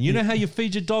medicine. You know how you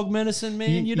feed your dog medicine,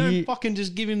 man? You don't fucking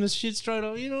just give him the shit straight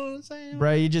off. You know what I'm saying?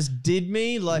 Bro, you just did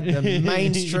me like the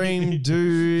mainstream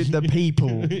do the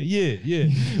people. Yeah.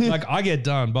 Like I get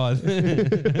done, but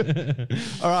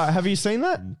all right, have you seen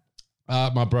that?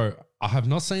 My bro, I have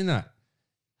not seen that.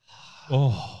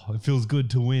 Oh, it feels good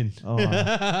to win. Oh,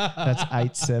 that's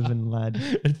 8-7, lad.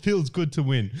 It feels good to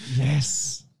win.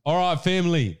 Yes. All right,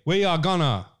 family, we are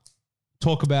gonna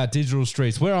talk about digital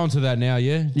streets. We're on to that now,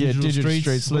 yeah? Digital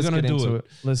streets. Let's get into it.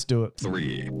 Let's do it.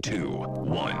 3, 2,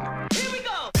 1. Here we go.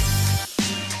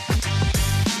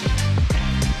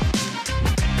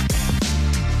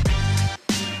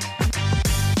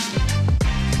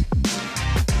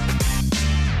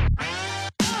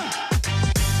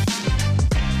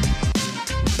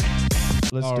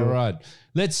 Let's All do right.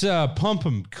 Let's pump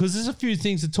them because there's a few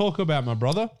things to talk about, my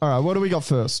brother. All right, what do we got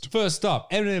first? First up,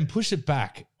 Eminem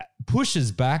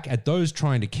pushes back at those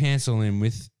trying to cancel him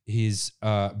with his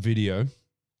video.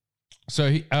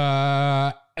 So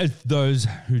those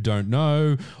who don't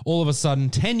know, all of a sudden,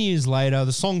 10 years later,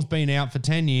 the song's been out for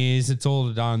 10 years. It's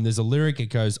all done. There's a lyric. It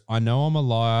goes, I know I'm a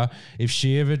liar. If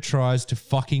she ever tries to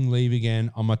fucking leave again,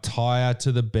 I'm going to tie her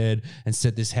to the bed and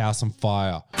set this house on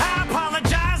fire. I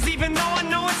apologize even though I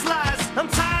know it's lies. I'm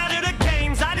tired of the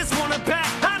games. I just want to bet.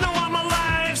 I know I'm a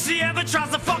liar. If she ever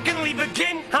tries to fucking leave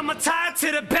again, I'm going to tie her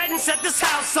to the bed and set this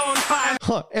house on fire.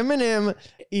 Eminem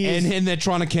is... And they're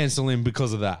trying to cancel him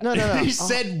because of that. No. He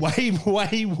said way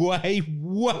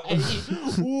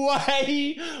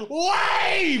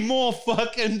more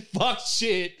fucking fuck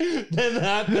shit than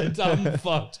that. The dumb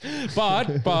fucked.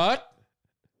 But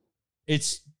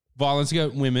it's violence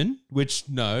against women, which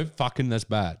that's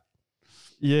bad.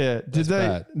 Yeah. That's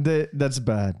bad. That's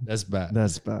bad. That's bad.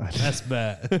 That's bad. That's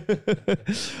bad.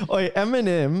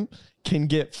 Eminem can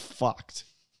get fucked.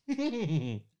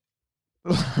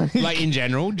 Like in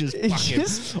general, just fucking.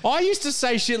 I used to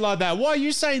say shit like that. Why are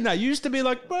you saying that? You used to be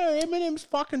like, bro, Eminem's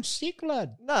fucking sick,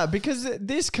 lad. No, because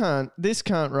this can't,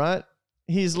 right?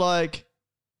 He's like,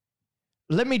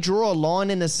 let me draw a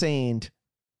line in the sand.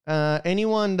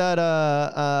 Anyone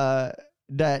that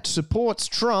supports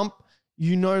Trump,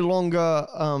 you no longer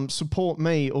support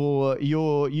me, or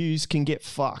your yous can get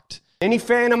fucked. Any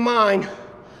fan of mine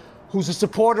who's a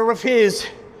supporter of his,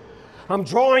 I'm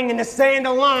drawing in the sand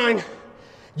a line.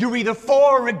 You're either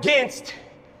for or against.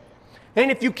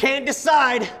 And if you can't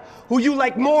decide who you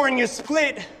like more and you're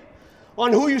split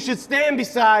on who you should stand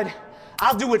beside,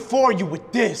 I'll do it for you with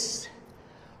this.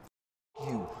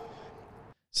 You.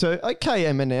 So, okay,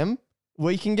 Eminem,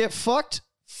 we can get fucked.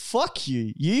 Fuck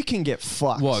you. You can get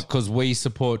fucked. What? Because we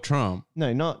support Trump?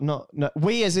 No, not.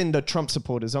 We as in the Trump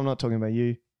supporters. I'm not talking about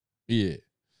you. Yeah.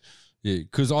 Yeah,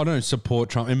 because I don't support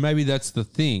Trump. And maybe that's the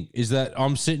thing, is that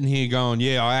I'm sitting here going,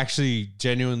 yeah, I actually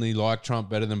genuinely like Trump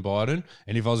better than Biden.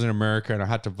 And if I was in America and I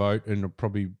had to vote, and I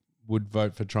probably would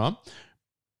vote for Trump,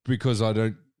 because I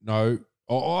don't know,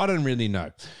 or I don't really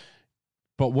know.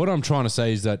 But what I'm trying to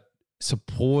say is that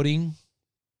supporting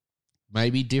may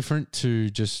be different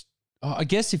to just, I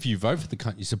guess if you vote for the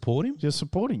cunt, you support him. You're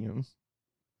supporting him.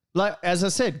 Like, as I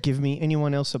said, give me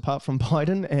anyone else apart from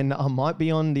Biden and I might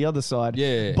be on the other side.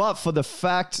 Yeah. But for the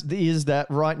fact is that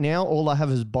right now, all I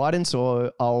have is Biden,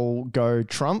 so I'll go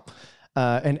Trump.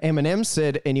 And Eminem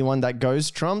said anyone that goes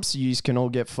Trumps, you can all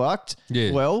get fucked.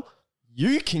 Yeah. Well,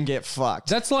 you can get fucked.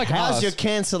 That's like How's us. your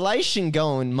cancellation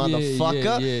going,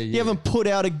 motherfucker? Yeah. You haven't put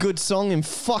out a good song in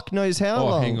fuck knows how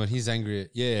long. Oh, hang on. He's angry.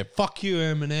 Yeah. Fuck you,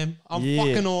 Eminem. I'm Yeah.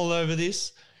 fucking all over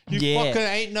this. You fucking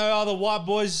ain't no other white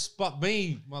boys but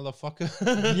me,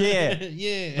 motherfucker. Yeah.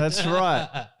 Yeah. That's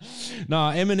right.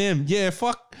 Nah, Eminem. Yeah,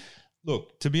 fuck.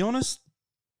 Look, to be honest,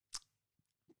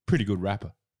 pretty good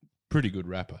rapper.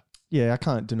 Yeah, I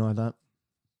can't deny that.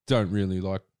 Don't really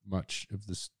like much of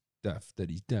the stuff that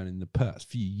he's done in the past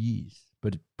few years,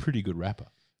 but a pretty good rapper.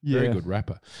 Yeah. Very good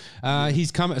rapper. He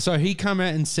come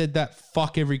out and said that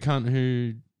fuck every cunt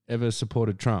who ever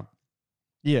supported Trump.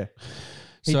 Yeah.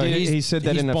 So he said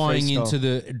that he's in a buying freestyle. into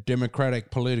the democratic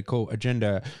political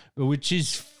agenda, which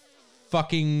is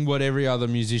fucking what every other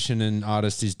musician and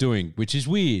artist is doing, which is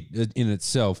weird in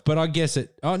itself. But I guess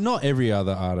not every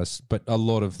other artist, but a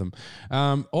lot of them.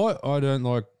 I don't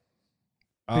like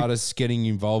artists getting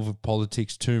involved with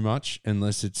politics too much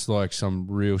unless it's like some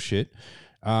real shit.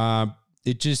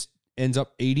 It just ends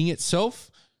up eating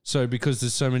itself. So because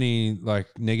there's so many like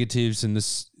negatives and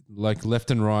this like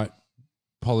left and right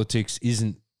politics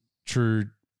isn't true.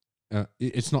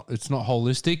 It's not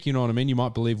holistic. You know what I mean? You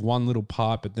might believe one little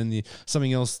part, but then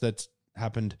something else that's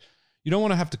happened, You don't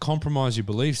want to have to compromise your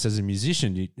beliefs as a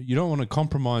musician. You don't want to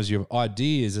compromise your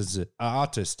ideas as an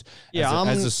artist,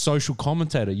 as a social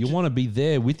commentator. You want to be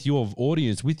there with your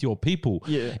audience, with your people,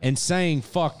 and saying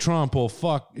fuck Trump or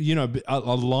fuck,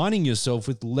 aligning yourself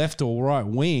with left or right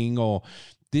wing or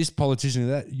this politician or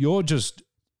that. You're just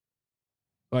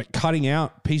like cutting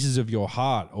out pieces of your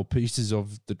heart or pieces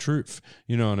of the truth.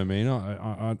 You know what I mean?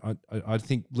 I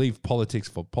think leave politics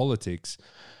for politics.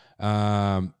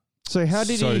 So how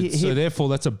did he? So therefore,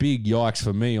 that's a big yikes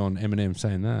for me on Eminem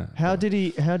saying that. How did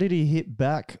he hit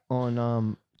back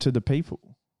on to the people?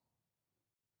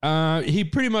 He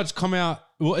pretty much come out.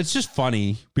 Well, it's just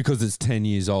funny because it's 10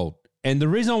 years old, and the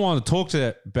reason I want to talk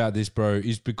about this, bro,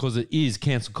 is because it is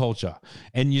cancel culture,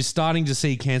 and you're starting to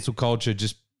see cancel culture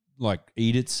just like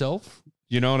eat itself.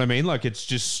 You know what I mean? Like it's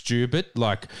just stupid.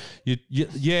 Like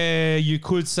you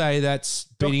could say that's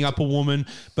beating up a woman,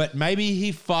 but maybe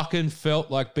he fucking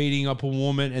felt like beating up a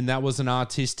woman and that was an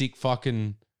artistic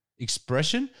fucking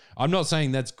expression. I'm not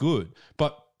saying that's good,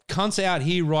 but cunts out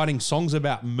here writing songs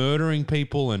about murdering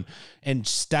people and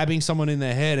stabbing someone in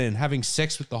their head and having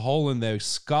sex with the hole in their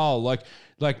skull. Like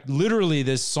literally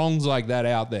there's songs like that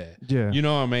out there. Yeah. You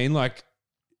know what I mean? Like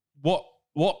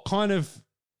what kind of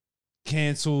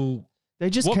cancel... They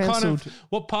just cancelled.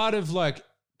 What part of like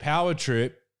Power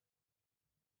Trip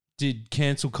did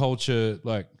cancel culture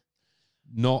like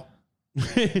not?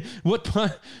 What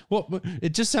part? What?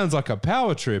 It just sounds like a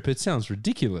power trip. It sounds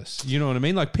ridiculous. You know what I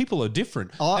mean? Like people are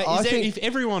different. I think if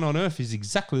everyone on Earth is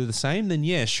exactly the same, then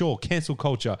yeah, sure, cancel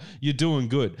culture. You're doing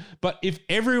good. But if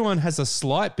everyone has a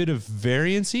slight bit of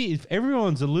variancy, if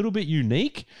everyone's a little bit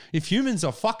unique, if humans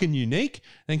are fucking unique,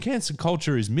 then cancel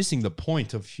culture is missing the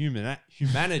point of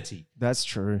humanity. That's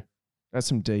true. That's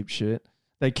some deep shit.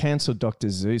 They cancelled Dr.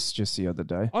 Zeus just the other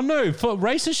day. Oh no, for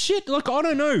racist shit. Like I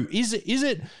don't know.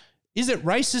 Is it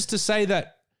racist to say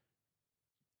that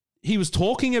he was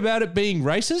talking about it being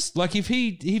racist? Like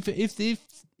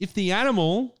if the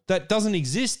animal that doesn't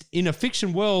exist in a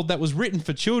fiction world that was written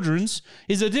for children's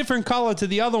is a different color to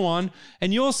the other one,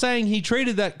 and you're saying he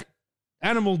treated that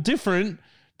animal different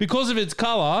because of its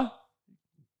color,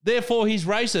 therefore he's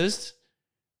racist.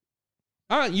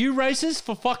 Aren't you racist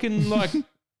for fucking like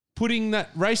putting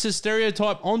that racist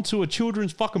stereotype onto a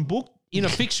children's fucking book in a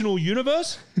fictional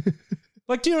universe?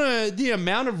 Like, do you know the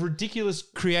amount of ridiculous,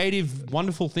 creative,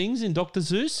 wonderful things in Dr.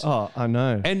 Zeus? Oh, I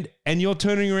know. And you're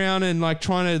turning around and like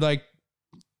trying to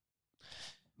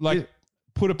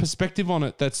put a perspective on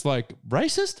it that's like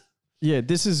racist? Yeah,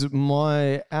 this is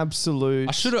my absolute...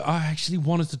 I actually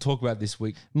wanted to talk about this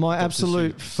week. My Dr.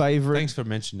 absolute Zeus. favorite... Thanks for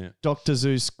mentioning it. Dr.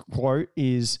 Zeus quote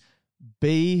is...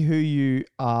 Be who you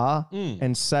are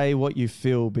and say what you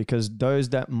feel, because those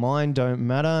that mind don't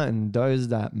matter and those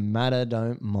that matter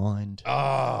don't mind.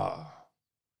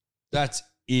 That's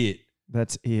it.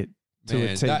 That's it.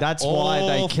 Man, that's why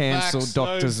they cancelled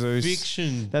Dr. Zeus.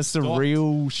 Fiction. That's the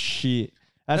real shit.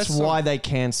 That's why they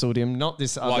cancelled him, not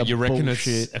this other bullshit. You reckon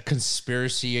it's a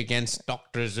conspiracy against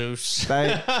Dr. Zeus?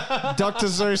 Dr.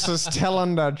 Zeus is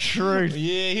telling the truth.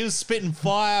 Yeah, he was spitting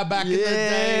fire back in the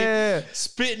day.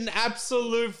 Spitting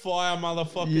absolute fire,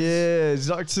 motherfuckers. Yeah,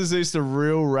 Dr. Zeus, the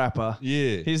real rapper.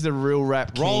 Yeah. He's the real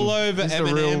rap king. Roll over, He's Eminem.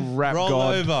 the real rap Roll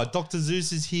god. over. Dr.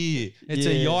 Zeus is here. It's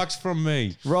a yikes from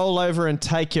me. Roll over and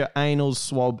take your anal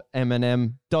swab,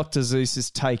 Eminem. Dr. Zeus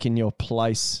is taking your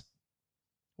place.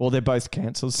 Well, they're both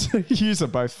cancelled. So yous are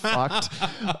both fucked.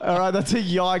 All right, that's a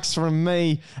yikes from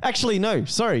me. Actually, no,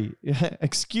 sorry.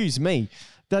 Excuse me.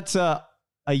 That's a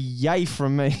yay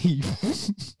from me.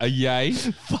 A yay?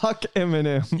 Fuck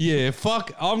Eminem. Yeah,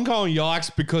 fuck. I'm going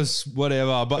yikes because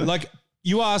whatever. But like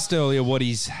you asked earlier what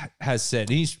he has said.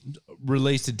 He's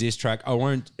released a diss track.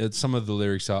 Some of the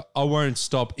lyrics are, I won't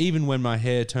stop even when my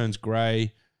hair turns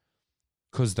grey,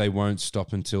 because they won't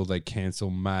stop until they cancel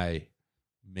me.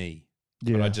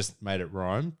 Yeah. But I just made it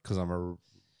rhyme because I'm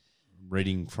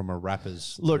reading from a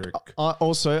rapper's lyric. I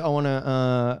want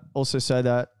to also say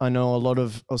that I know a lot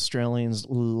of Australians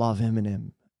love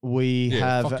Eminem. We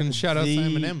have fucking shout out to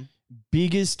Eminem.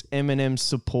 Biggest Eminem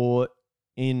support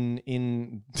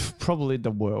in probably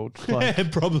the world.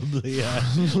 Like, probably, yeah.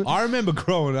 I remember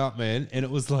growing up, man, and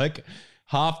it was like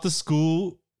half the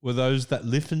school were those that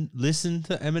listen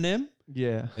to Eminem.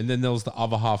 Yeah. And then there was the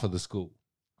other half of the school.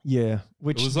 Yeah,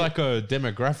 which it was like a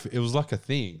demographic. It was like a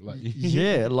thing. Like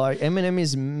yeah, like Eminem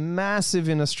is massive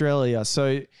in Australia.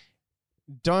 So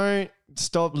don't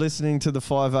stop listening to the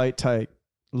 5/8 take.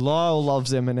 Lyle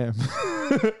loves Eminem.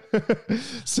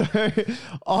 So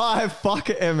I fuck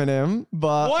Eminem,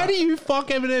 but why do you fuck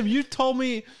Eminem? You told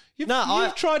me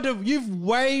you've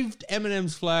waved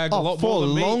Eminem's flag a lot for more than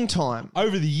a long me time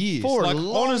over the years. For a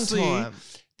long time.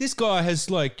 this guy has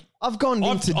like I've gone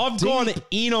I've gone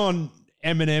in on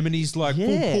Eminem, and he's like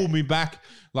pulled me back.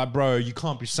 Like, bro, you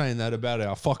can't be saying that about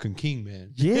our fucking king,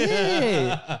 man.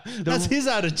 Yeah. That's his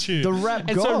attitude. The rap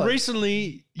and god. so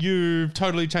recently, you've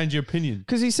totally changed your opinion.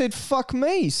 Because he said, fuck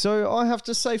me. So I have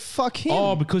to say, fuck him.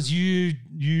 Oh, because you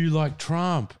like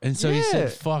Trump. And so he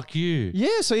said, fuck you.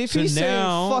 Yeah. So if he's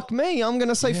saying, fuck me, I'm going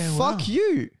to say, fuck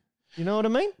you. You know what I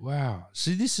mean? Wow.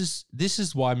 See, this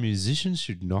is why musicians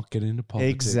should not get into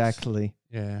politics. Exactly.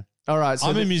 Yeah. All right. So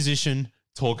I'm a musician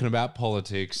talking about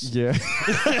politics. Yeah.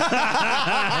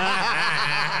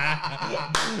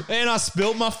 And I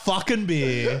spilt my fucking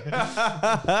beer.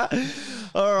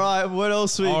 All right. What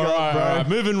else we got, bro? All right.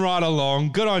 Moving right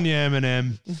along. Good on you,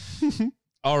 Eminem.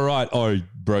 All right. Oh,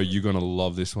 bro, you're going to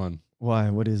love this one. Why?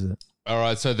 What is it? All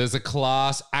right. So there's a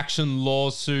class action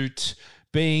lawsuit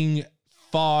being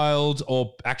filed,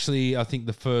 or actually, I think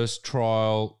the first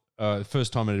time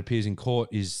it appears in court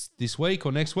is this week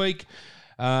or next week.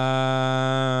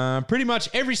 Pretty much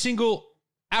every single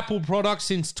Apple product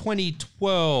since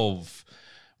 2012.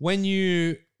 When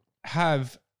you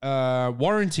have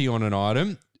warranty on an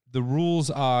item, the rules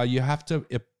are you have to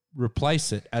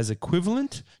replace it as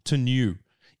equivalent to new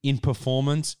in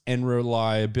performance and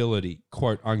reliability,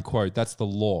 quote unquote. That's the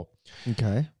law.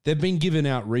 Okay. They've been giving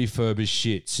out refurbished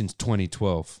shit since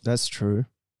 2012. That's true.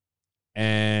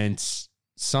 And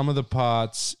some of the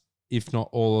parts, if not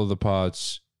all of the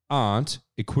parts, aren't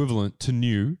equivalent to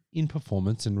new in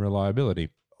performance and reliability.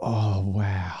 Oh,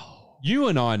 wow. You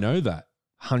and I know that.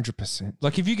 100%.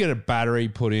 Like if you get a battery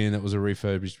put in that was a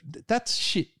refurbished, that's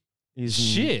shit.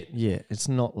 Shit. Yeah, it's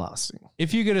not lasting.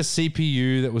 If you get a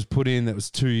CPU that was put in that was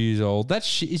 2 years old, that's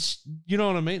shit. It's, you know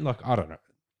what I mean? Like, I don't know.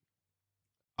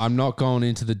 I'm not going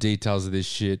into the details of this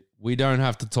shit. We don't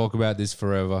have to talk about this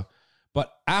forever.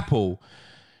 But Apple,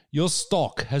 your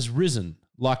stock has risen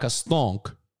like a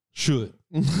stonk should.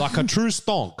 Like a true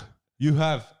stonk. You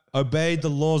have obeyed the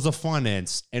laws of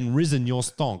finance and risen your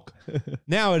stonk.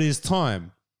 Now it is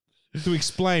time to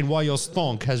explain why your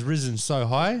stonk has risen so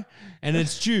high, and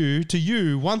it's due to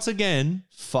you once again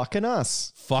fucking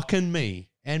us, fucking me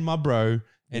and my bro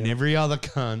and every other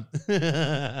cunt.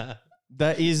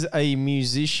 That is a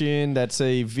musician, that's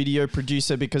a video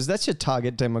producer, because that's your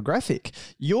target demographic.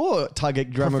 Your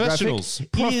target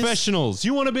demographic Professionals.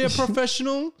 You want to be a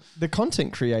professional? The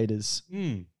content creators.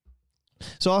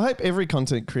 So I hope every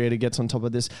content creator gets on top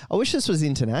of this. I wish this was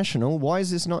international. Why is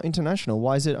this not international?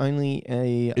 Why is it only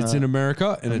a... It's in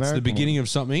America, and American it's the beginning of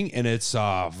something, and it's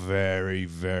a very,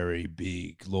 very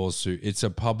big lawsuit. It's a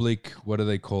public, what do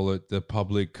they call it? The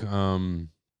public...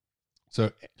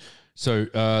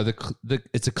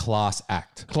 it's a class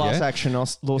act. Class action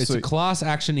lawsuit. It's a class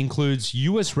action includes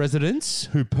U.S. residents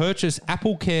who purchase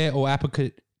Apple Care or Apple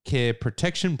Care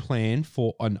protection plan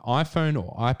for an iPhone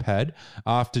or iPad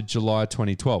after July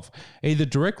 2012, either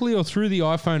directly or through the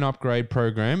iPhone upgrade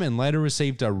program, and later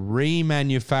received a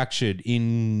remanufactured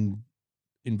in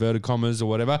inverted commas or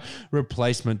whatever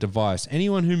replacement device.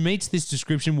 Anyone who meets this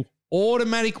description will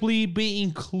automatically be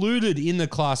included in the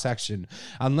class action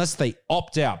unless they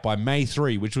opt out by May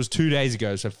 3, which was 2 days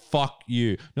ago. So fuck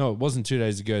you. No, it wasn't 2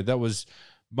 days ago. That was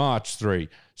March 3.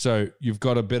 So you've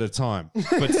got a bit of time.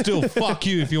 But still, fuck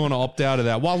you if you want to opt out of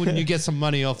that. Why wouldn't you get some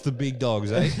money off the big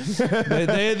dogs, eh?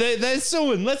 They're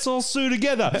suing. Let's all sue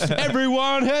together.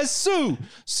 Everyone has sue.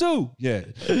 Sue. Yeah.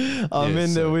 I'm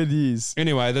in there with yous.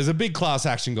 Anyway, there's a big class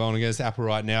action going against Apple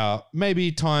right now.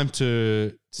 Maybe time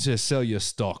to sell your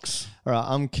stocks. All right,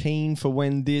 I'm keen for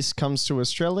when this comes to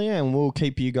Australia, and we'll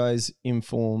keep you guys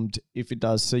informed if it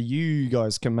does, so you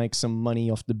guys can make some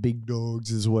money off the big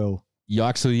dogs as well.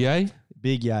 Yikes or yay?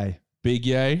 Big yay. Big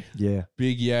yay? Yeah.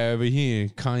 Big yay over here.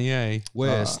 Kanye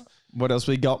West. What else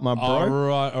we got, my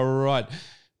bro?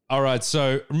 All right.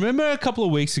 So remember a couple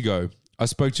of weeks ago, I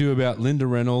spoke to you about Linda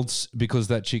Reynolds because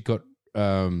that chick got...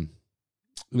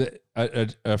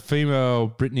 A female,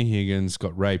 Brittany Higgins,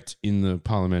 got raped in the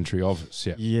parliamentary office.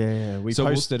 Yeah, we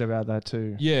posted about that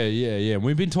too. Yeah.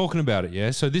 We've been talking about it,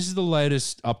 yeah? So this is the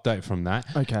latest update from that.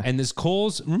 Okay. And there's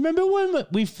calls. Remember when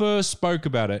we first spoke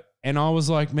about it, and I was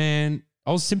like, man,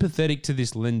 I was sympathetic to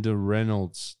this Linda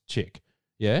Reynolds chick.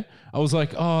 Yeah. I was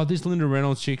like, oh, this Linda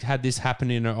Reynolds chick had this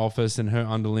happen in her office, and her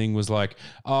underling was like,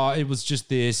 oh, it was just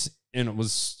this. And it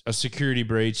was a security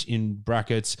breach in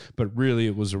brackets, but really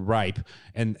it was a rape.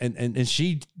 And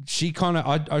she kind of,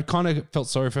 I kind of felt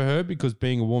sorry for her because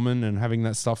being a woman and having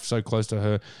that stuff so close to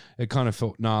her, it kind of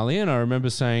felt gnarly. And I remember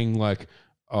saying like,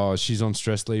 oh, she's on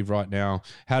stress leave right now.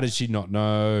 How did she not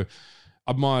know?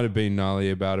 I might have been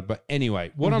gnarly about it. But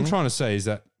anyway, what I'm trying to say is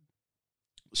that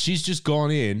she's just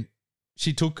gone in.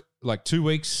 She took like 2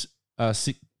 weeks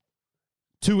sick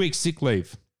 2 weeks sick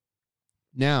leave.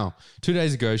 Now, 2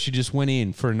 days ago, she just went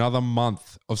in for another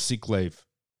month of sick leave.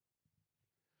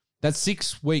 That's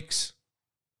 6 weeks.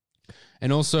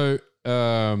 And also...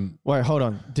 Wait, hold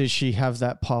on. Did she have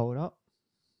that piled up?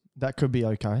 That could be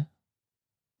okay.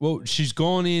 Well, she's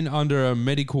gone in under a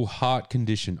medical heart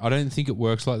condition. I don't think it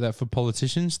works like that for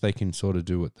politicians. They can sort of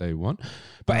do what they want.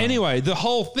 But anyway, the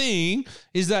whole thing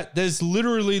is that there's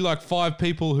literally like 5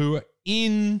 people who are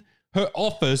in her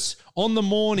office on the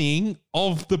morning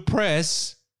of the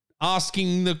press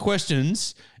asking the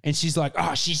questions. And she's like,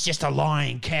 oh, she's just a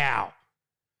lying cow.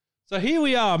 So here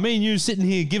we are, me and you sitting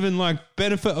here giving like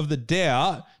benefit of the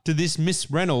doubt to this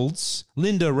Miss Reynolds,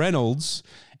 Linda Reynolds,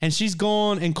 and she's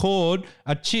gone and called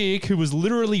a chick who was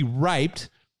literally raped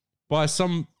by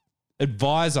some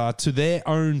advisor to their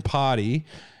own party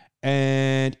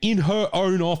and in her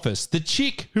own office. The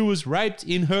chick who was raped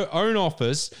in her own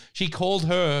office, she called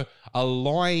her a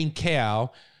lying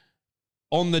cow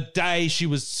on the day she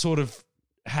was sort of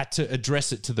had to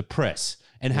address it to the press.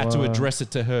 And had to address it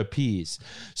to her peers.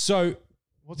 So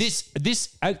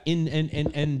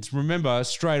and remember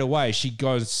straight away she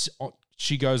goes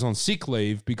on sick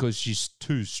leave because she's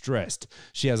too stressed.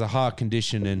 She has a heart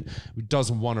condition and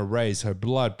doesn't want to raise her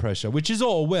blood pressure, which is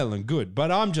all well and good.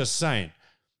 But I'm just saying,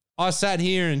 I sat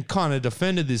here and kind of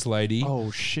defended this lady.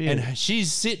 Oh shit! And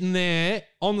she's sitting there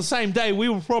on the same day we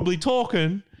were probably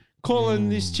talking. Calling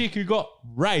this chick who got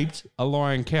raped a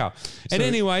lying cow. And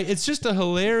anyway, it's just a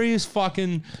hilarious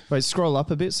fucking... Wait, scroll up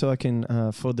a bit so I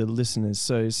can, for the listeners.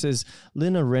 So it says,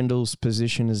 Linda Rendell's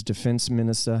position as Defence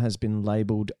Minister has been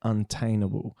labelled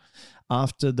untenable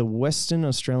after the Western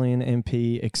Australian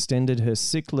MP extended her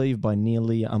sick leave by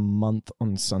nearly a month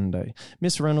on Sunday.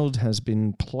 Miss Reynolds has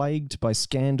been plagued by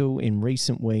scandal in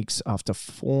recent weeks after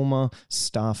former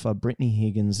staffer Brittany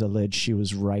Higgins alleged she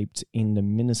was raped in the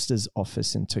minister's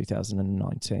office in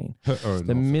 2019.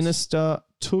 The minister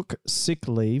took sick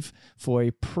leave for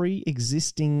a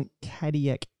pre-existing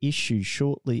cardiac issue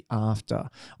shortly after.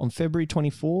 On February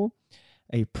 24,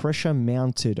 a pressure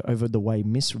mounted over the way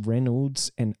Miss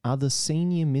Reynolds and other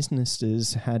senior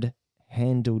ministers had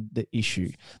handled the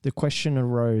issue. The question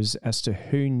arose as to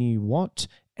who knew what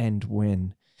and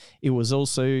when. It was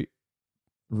also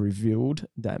revealed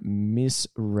that Miss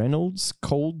Reynolds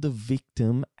called the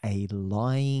victim a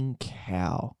lying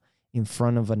cow in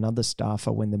front of another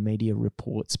staffer when the media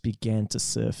reports began to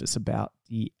surface about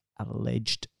the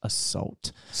alleged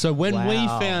assault. So when we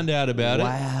found out about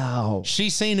it, she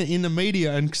seen it in the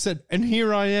media and said, and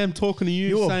here I am talking to you.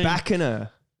 You were saying, backing her.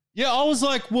 Yeah, I was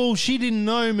like, well, she didn't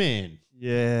know, man.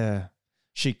 Yeah.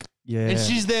 And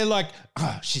she's there like,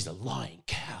 oh, she's a lying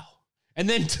cow. And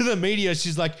then to the media,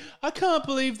 she's like, I can't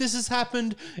believe this has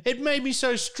happened. It made me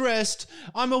so stressed.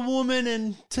 I'm a woman,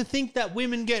 and to think that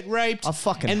women get raped.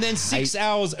 And then 6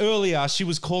 hours earlier, she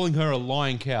was calling her a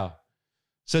lying cow.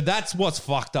 So that's what's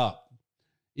fucked up,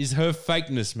 is her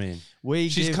fakeness, man.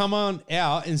 She's come on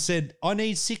out and said, I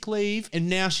need sick leave, and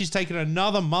now she's taken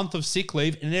another month of sick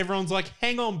leave, and everyone's like,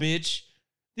 hang on, bitch.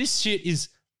 This shit is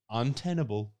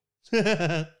untenable.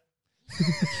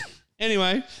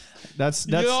 Anyway. That's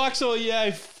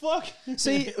fuck.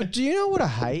 See, do you know what I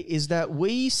hate is that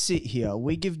we sit here,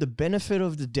 we give the benefit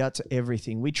of the doubt to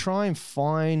everything. We try and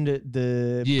find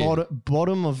the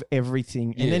bottom of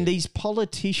everything. And then these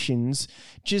politicians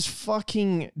just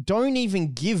fucking don't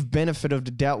even give benefit of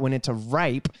the doubt when it's a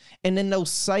rape. And then they'll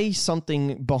say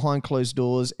something behind closed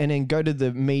doors and then go to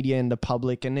the media and the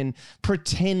public and then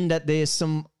pretend that there's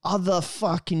some other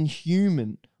fucking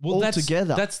human.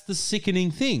 Altogether. That's the sickening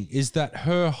thing, is that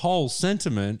her whole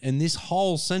sentiment and this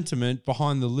whole sentiment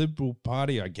behind the Liberal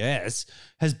Party, I guess,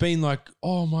 has been like,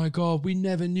 oh my God, we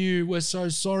never knew. We're so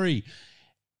sorry.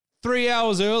 3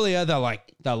 hours earlier, they're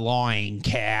like, the lying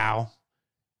cow.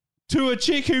 To a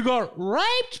chick who got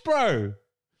raped, bro.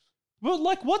 Well,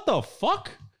 like, what the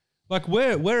fuck? Like,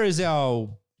 where is our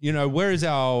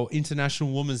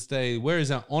International Women's Day? Where is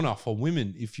our honor for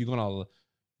women if you're going to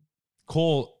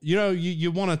call,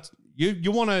 you want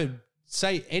to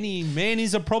say any man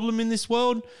is a problem in this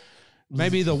world?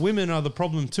 Maybe the women are the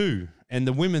problem too. And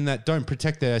the women that don't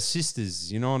protect their sisters,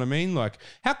 you know what I mean? Like,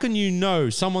 how can you know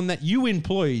someone that you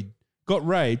employed got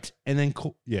raped and then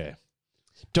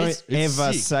Don't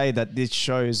ever sick. say that this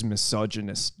show is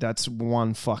misogynist. That's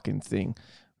one fucking thing.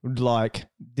 Like,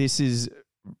 this is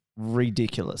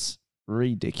ridiculous.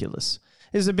 Ridiculous.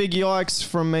 It's a big yikes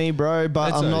from me, bro,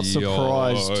 but I'm not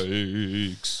surprised.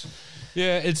 Yikes.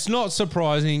 Yeah, it's not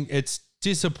surprising. It's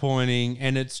disappointing,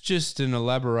 and it's just an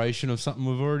elaboration of something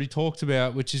we've already talked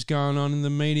about, which is going on in the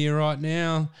media right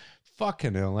now.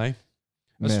 Fucking hell, eh?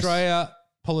 Mess. Australia,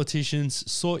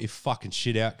 politicians, sort your fucking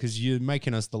shit out because you're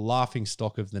making us the laughing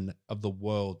stock of the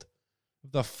world.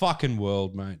 Of the fucking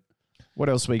world, mate. What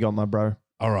else we got, my bro?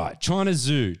 All right. China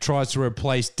Zoo tries to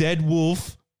replace dead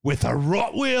wolf with a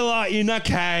Rottweiler in a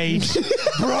cage.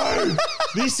 Bro,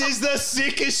 this is the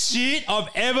sickest shit I've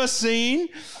ever seen.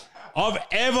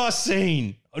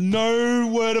 No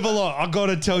word of a lie. I got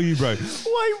to tell you, bro. Wait,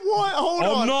 what? Hold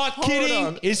on. I'm not kidding.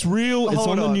 On. It's real. It's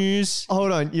on the news.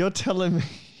 Hold on. You're telling me.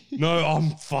 No,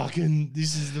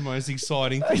 this is the most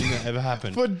exciting thing that ever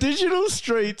happened. For Digital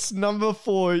Streets number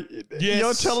 4,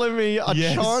 you're telling me a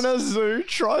China Zoo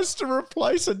tries to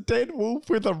replace a dead wolf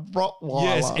with a Rottweiler.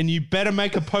 Yes, and you better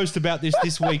make a post about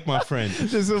this week, my friend.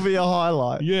 This will be a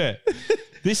highlight. Yeah.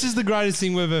 This is the greatest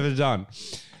thing we've ever done.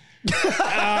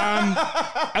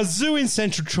 A zoo in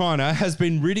central China has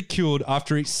been ridiculed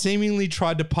after it seemingly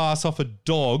tried to pass off a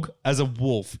dog as a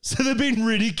wolf. So they've been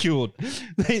ridiculed.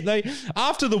 They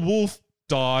after the wolf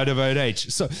died of old age.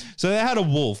 So they had a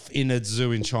wolf in a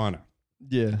zoo in China.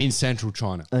 Yeah. In central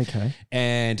China. Okay.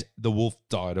 And the wolf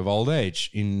died of old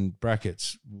age in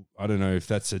brackets. I don't know if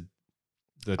that's a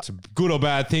good or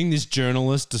bad thing. This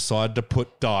journalist decided to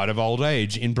put died of old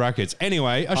age in brackets.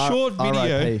 Anyway, a short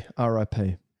video.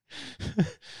 R.I.P.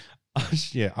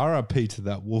 Yeah, RIP to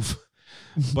that wolf.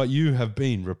 But you have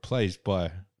been replaced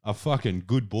by a fucking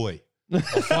good boy. A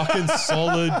fucking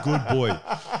solid good boy.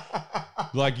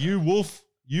 Like you, wolf,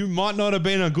 you might not have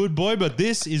been a good boy, but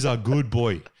this is a good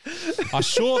boy. A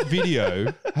short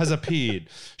video has appeared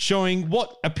showing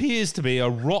what appears to be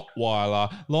a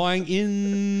Rottweiler lying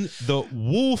in the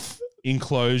wolf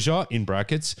enclosure, in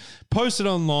brackets, posted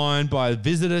online by a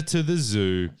visitor to the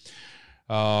zoo.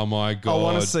 Oh my God. I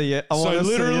want to see it. So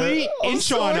literally in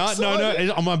China,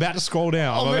 I'm about to scroll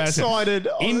down. I'm excited.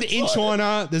 In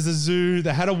China, there's a zoo.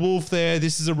 They had a wolf there.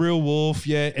 This is a real wolf.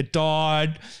 Yeah, it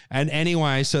died. And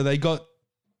anyway, so they got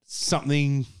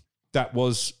something that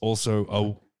was also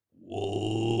a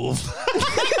wolf.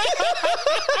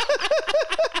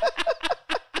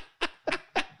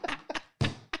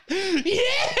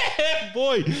 Yeah,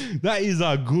 boy. That is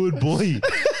a good boy.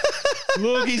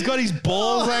 Look, he's got his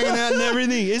balls hanging out and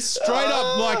everything. It's straight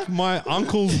up like my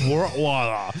uncle's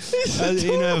Rottweiler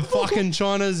in a fucking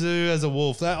China zoo as a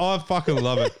wolf. I fucking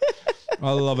love it.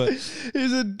 I love it.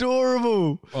 He's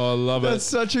adorable. I love it. That's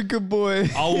such a good boy.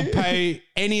 I will pay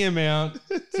any amount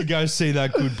to go see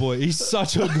that good boy. He's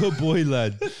such a good boy,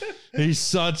 lad. He's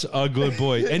such a good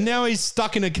boy. And now he's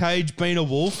stuck in a cage being a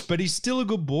wolf, but he's still a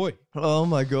good boy. Oh,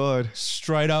 my God.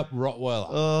 Straight up Rottweiler.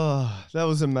 Oh, that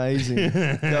was amazing.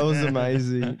 That was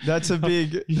amazing. That's a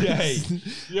big... Yay.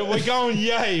 Yeah, we're going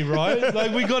yay, right?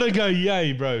 Like, we got to go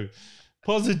yay, bro.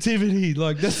 Positivity.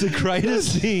 Like, that's the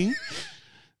greatest thing.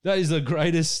 That is the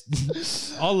greatest.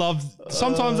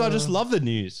 Sometimes I just love the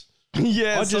news.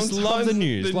 Yeah, I just love the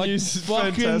news. The news is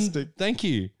fantastic. Thank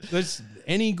you.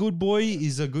 Any good boy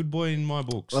is a good boy in my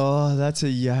books. Oh, that's a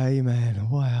yay, man.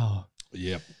 Wow.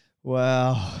 Yep.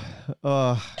 Wow.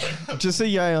 Oh, just a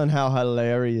yay on how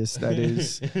hilarious that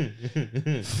is.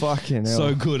 Fucking hell.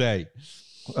 So good, eh?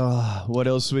 Oh, what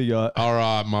else we got? All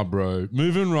right, my bro.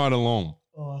 Moving right along.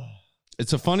 Oh.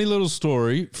 It's a funny little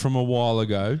story from a while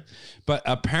ago, but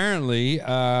apparently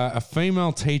a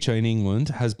female teacher in England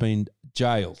has been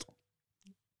jailed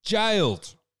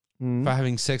for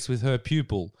having sex with her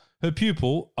pupil. Her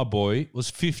pupil, a boy,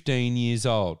 was 15 years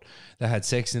old. They had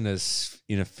sex in a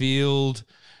field.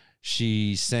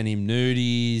 She sent him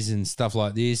nudies and stuff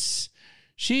like this.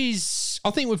 I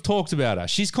think we've talked about her.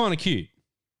 She's kind of cute.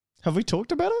 Have we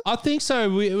talked about it? I think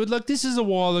so. This is a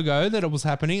while ago that it was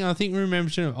happening. I think we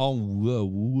remember,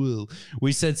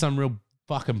 we said some real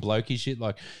fucking blokey shit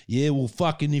like, yeah, well,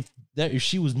 fucking if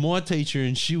she was my teacher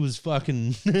and she was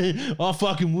fucking, I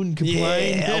fucking wouldn't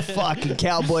complain. Yeah, I'll fucking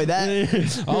cowboy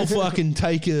that. I'll fucking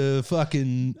take a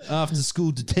fucking after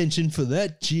school detention for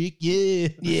that chick. Yeah.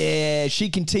 Yeah, she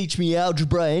can teach me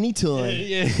algebra anytime.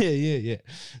 Yeah.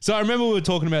 So I remember we were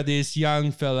talking about this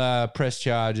young fella, press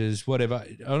charges, whatever.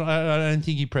 I don't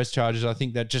think he pressed charges. I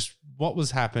think that just what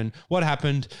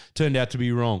happened turned out to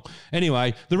be wrong.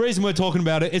 Anyway, the reason we're talking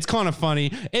about it, it's kind of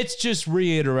funny. It's just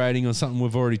reiterating on something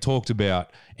we've already talked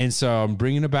about. And so I'm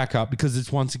bringing it back up because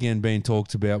it's once again being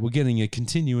talked about. We're getting a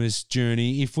continuous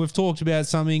journey. If we've talked about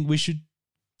something, we should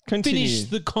finish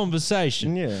the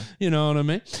conversation. Yeah. You know what I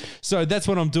mean? So that's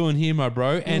what I'm doing here, my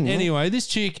bro. And anyway, this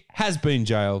chick has been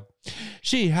jailed.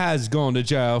 She has gone to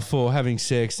jail for having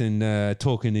sex and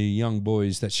talking to young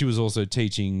boys that she was also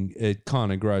teaching.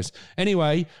 Kind of gross.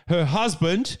 Anyway, her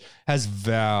husband has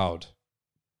vowed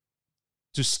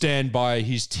to stand by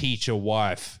his teacher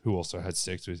wife, who also had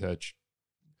sex with her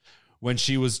when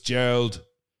she was jailed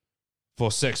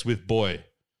for sex with boy.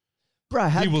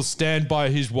 He will stand by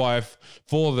his wife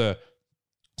for the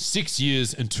 6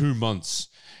 years and 2 months.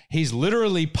 He's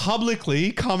literally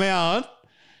publicly come out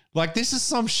like this is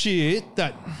some shit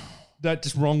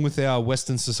that's wrong with our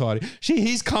Western society.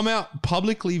 He's come out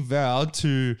publicly vowed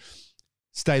to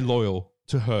stay loyal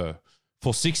to her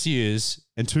for 6 years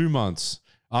and 2 months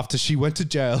after she went to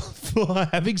jail for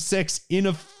having sex in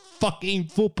a fucking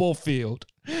football field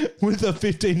with a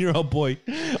 15-year-old boy.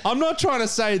 I'm not trying to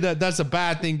say that that's a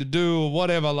bad thing to do or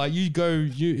whatever. Like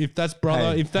if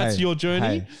that's your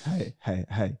journey.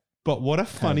 Hey. But what a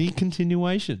funny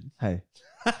continuation. Hey.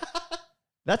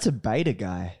 That's a beta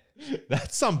guy.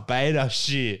 That's some beta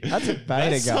shit. That's a beta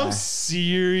guy. Some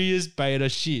serious beta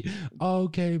shit.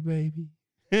 Okay, baby.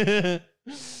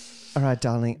 All right,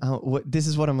 darling. This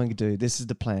is what I'm going to do. This is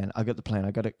the plan. I got the plan.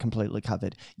 I got it completely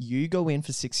covered. You go in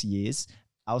for 6 years.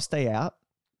 I'll stay out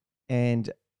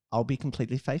and I'll be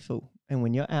completely faithful. And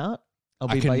when you're out, I'll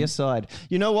be by your side.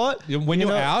 You know what? When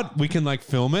you're out, we can like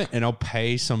film it and I'll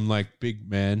pay some like big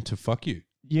man to fuck you.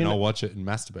 And I'll watch it and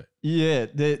masturbate. Yeah,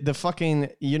 the fucking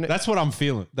that's what I'm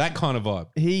feeling. That kind of vibe.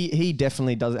 He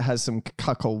definitely has some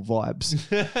cuckold vibes.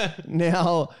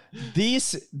 Now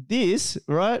this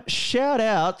right? Shout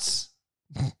outs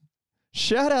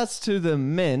to the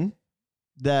men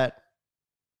that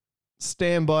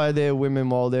stand by their women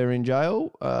while they're in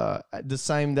jail. The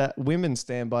same that women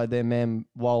stand by their men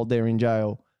while they're in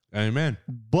jail. Amen.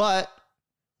 But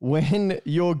when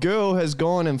your girl has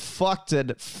gone and fucked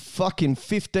a fucking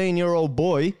 15-year-old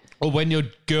boy. Or when your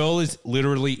girl is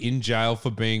literally in jail for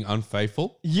being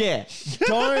unfaithful. Yeah.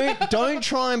 Don't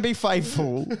try and be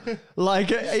faithful.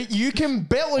 Like, you can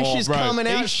bet when she's coming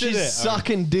out, she's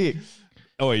sucking dick.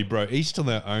 Oh, bro, each to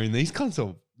their own. These cunts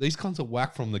are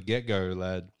whack from the get-go,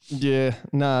 lad. Yeah,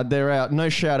 nah, they're out. No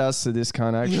shout-outs to this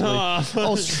cunt, actually. I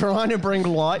was trying to bring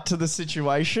light to the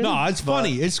situation. No, it's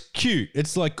funny. It's cute.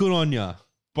 It's like, good on ya.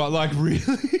 But like, really?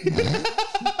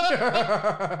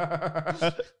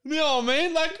 No,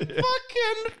 man, like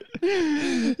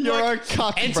fucking you're a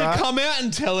cuck, and bruh. to come out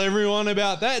and tell everyone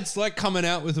about that, it's like coming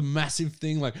out with a massive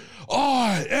thing like,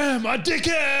 I am a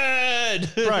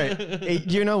dickhead. Right.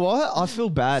 You know what? I feel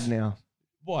bad now.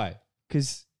 Why?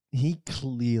 Because he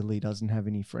clearly doesn't have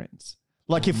any friends.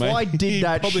 Like, if I did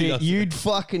that shit, doesn't. you'd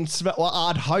fucking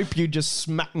I'd hope you'd just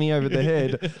smack me over the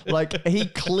head. Like, he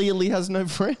clearly has no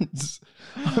friends.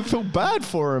 I feel bad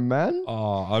for him, man.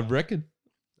 Oh, I reckon,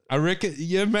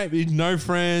 yeah, maybe no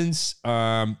friends.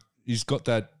 He's got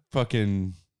that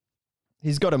fucking.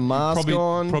 He's got a mask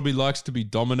on. Probably likes to be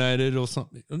dominated or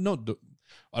something.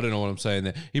 I don't know what I'm saying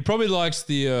there. He probably likes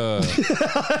the.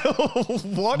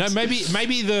 What? No,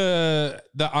 maybe the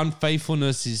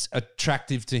unfaithfulness is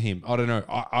attractive to him. I don't know.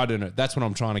 I don't know. That's what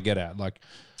I'm trying to get at. Like,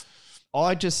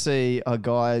 I just see a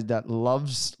guy that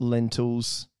loves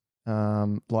lentils,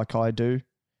 like I do,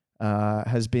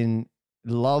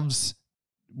 loves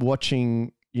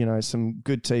watching, some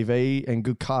good TV and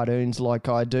good cartoons like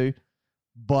I do,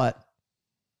 but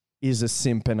is a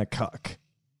simp and a cuck,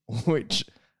 which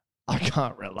I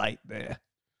can't relate there.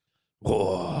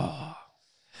 Oh.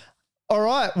 All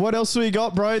right, what else we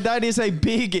got, bro? That is a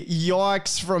big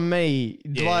yikes from me.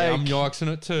 Yeah, I'm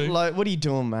yikesing it too. Like, what are you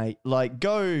doing, mate? Like,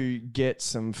 go get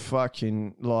some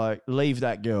fucking, leave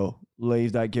that girl.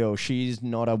 Leave that girl. She's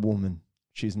not a woman.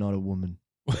 She's not a woman.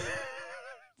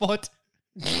 What?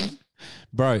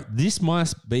 Bro, this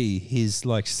must be his,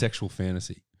 sexual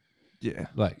fantasy. Yeah.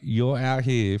 Like, you're out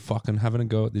here fucking having a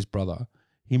go at this brother.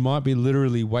 He might be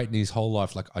literally waiting his whole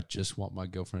life. Like, I just want my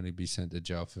girlfriend to be sent to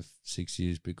jail for 6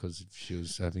 years because if she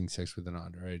was having sex with an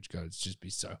underage girl, it'd just be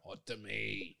so hot to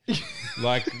me.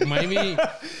 Like, maybe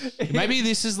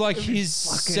this is like his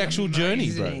sexual journey,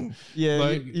 bro. Yeah,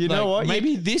 like, you know what?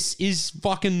 Maybe this is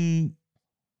fucking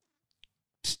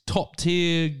top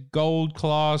tier gold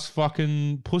class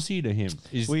fucking pussy to him.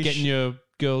 Is getting your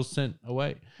girl sent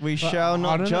away. We shall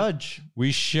not judge.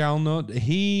 We shall not.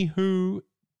 He who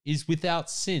is without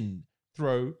sin,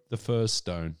 throw the first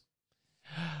stone.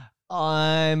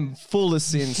 I'm full of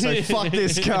sin, so fuck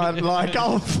this cunt. Like,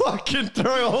 I'll fucking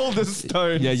throw all the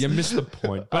stones. Yeah, you missed the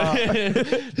point.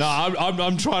 But no,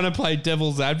 I'm trying to play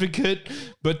devil's advocate,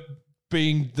 but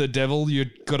being the devil, you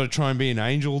got to try and be an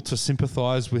angel to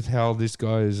sympathize with how this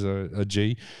guy is a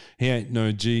G. He ain't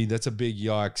no G. That's a big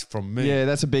yikes from me. Yeah,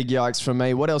 that's a big yikes from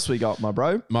me. What else we got, my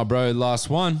bro? My bro,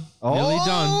 last one. Nearly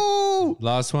done.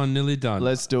 Last one, nearly done.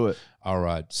 Let's do it. All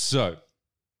right. So,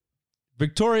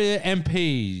 Victoria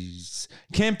MPs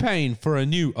campaign for a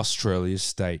new Australia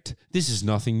state. This is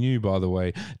nothing new, by the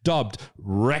way. Dubbed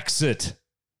Rexit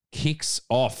kicks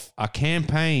off. A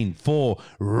campaign for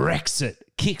Rexit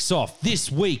kicks off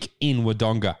this week in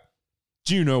Wodonga.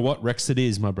 Do you know what Brexit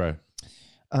is, my bro?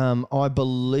 I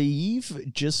believe,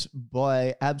 just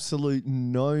by absolute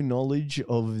no knowledge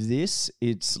of this,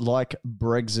 it's like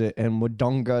Brexit, and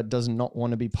Wodonga does not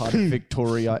want to be part of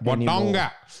Victoria anymore.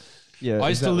 Wodonga. Yeah, I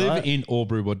used to live right? in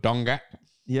Albury, Wodonga.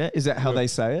 Yeah, is that how they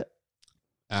say it?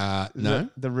 Is No. that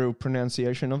the real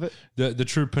pronunciation of it? The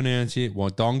true pronunciation,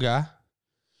 Wodonga.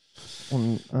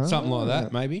 Something like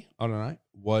that, maybe. I don't know.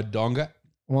 Wodonga.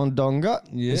 Wodonga?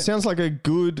 Yeah. It sounds like a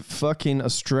good fucking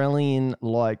Australian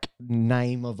like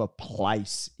name of a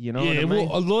place. You know what I mean?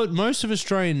 Well, most of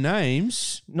Australian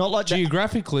names, Not like that.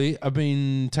 geographically, have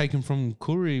been taken from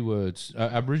Koori words,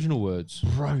 Aboriginal words.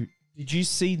 Bro, did you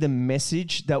see the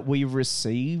message that we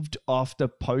received after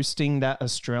posting that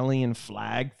Australian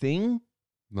flag thing?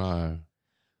 No.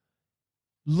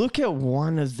 Look at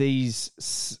one of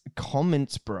these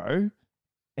comments, bro,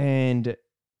 and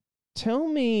tell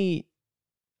me,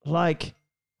 like,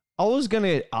 I was going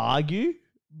to argue,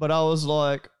 but I was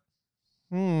like,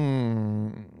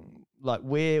 like,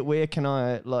 where can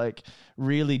I, like,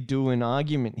 really do an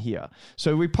argument here?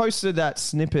 So we posted that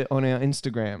snippet on our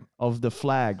Instagram of the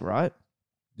flag, right?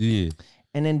 Yeah.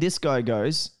 And then this guy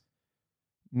goes,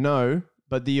 no,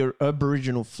 but the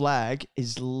Aboriginal flag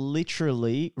is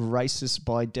literally racist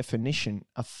by definition.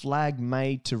 A flag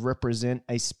made to represent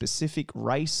a specific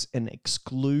race and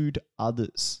exclude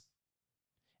others.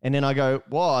 And then I go,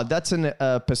 wow, that's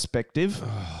a perspective.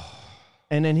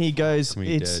 And then he goes,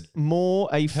 it's more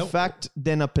a fact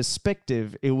than a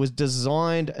perspective. It was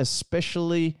designed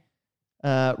especially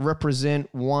represent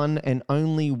one and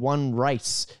only one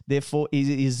race. Therefore, it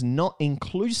is not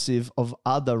inclusive of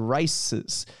other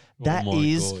races. That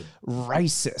is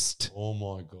racist. Oh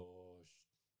my gosh.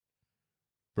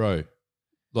 Bro,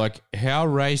 like, how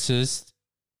racist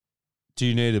do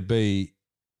you need to be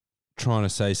trying to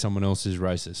say someone else is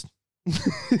racist?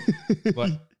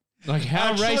 like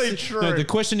how Actually, racist? true. No, the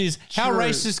question is, how True.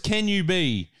 racist can you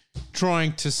be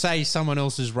trying to say someone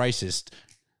else is racist?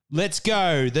 Let's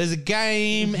go. There's a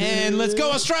game and let's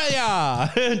go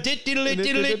Australia.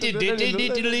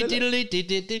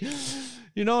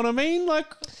 You know what I mean? Like,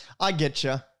 I get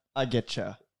you.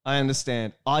 I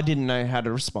understand. I didn't know how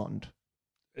to respond.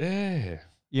 yeah.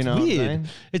 You know, Weird. what I'm saying?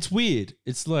 It's weird.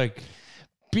 It's like,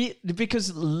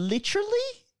 Because literally,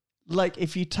 like,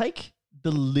 if you take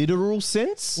the literal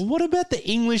sense, well, what about the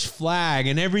English flag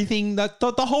and everything? That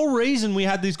the whole reason we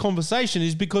had this conversation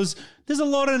is because there's a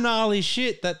lot of gnarly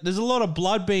shit, that there's a lot of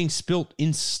blood being spilt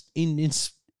in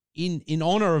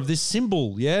honor of this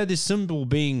symbol. Yeah, this symbol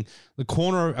being a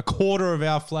quarter of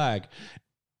our flag.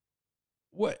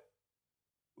 What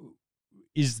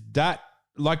is that?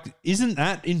 Like, isn't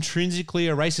that intrinsically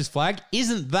a racist flag?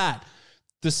 Isn't that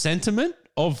the sentiment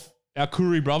of our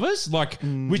Koori brothers? Like,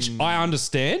 which I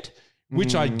understand,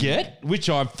 which I get, which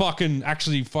I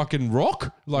fucking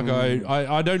rock. Like,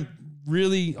 I don't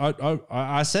really,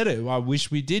 I said it. I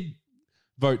wish we did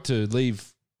vote to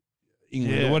leave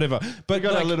England or whatever. But we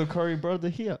got like, a little Koori brother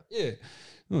here. yeah.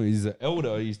 Oh, he's an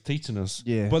elder. He's teaching us.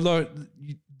 Yeah. But like,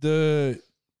 the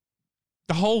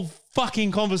whole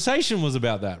fucking conversation was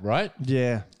about that, right?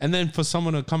 Yeah. And then for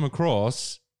someone to come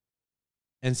across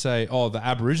and say, oh, the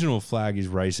Aboriginal flag is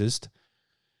racist,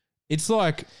 it's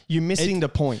like, You're missing the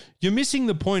point. you're missing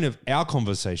the point of our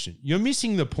conversation. You're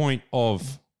missing the point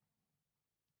of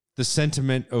the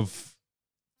sentiment of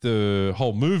the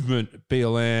whole movement,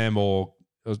 BLM or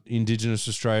Indigenous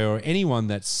Australia, or anyone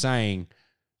that's saying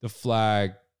the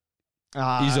flag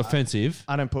is offensive.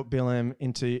 I don't put BLM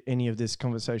into any of this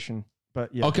conversation,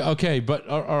 but yeah. Okay, but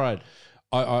all right.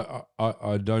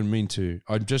 I don't mean to.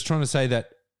 I'm just trying to say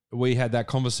that we had that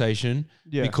conversation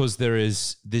because there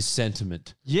is this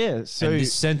sentiment. Yeah. So and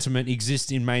this sentiment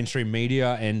exists in mainstream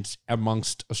media and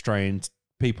amongst Australian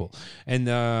people. And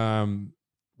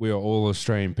we are all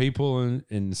Australian people,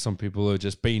 and some people have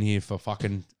just been here for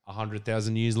fucking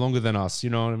 100,000 years longer than us.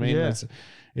 You know what I mean? Yeah.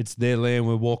 It's their land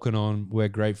we're walking on. We're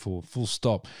grateful. Full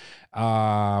stop.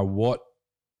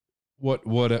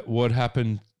 What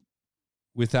happened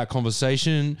with that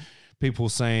conversation? People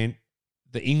saying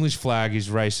the English flag is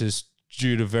racist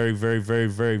due to very, very, very,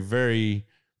 very, very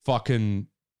fucking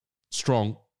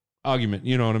strong argument.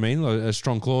 You know what I mean? A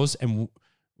strong clause. And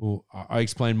I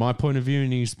explained my point of view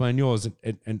and you explained yours.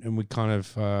 And we kind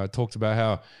of talked about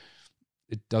how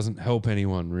it doesn't help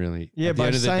anyone really. yeah, At the by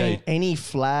end of the saying day, any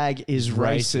flag is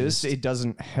racist. racist, it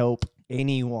doesn't help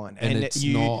anyone. and it's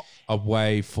not a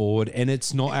way forward, and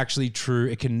it's not actually true.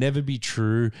 It can never be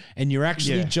true. And you're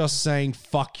actually just saying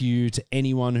fuck you to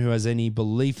anyone who has any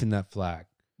belief in that flag.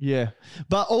 Yeah.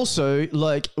 But also,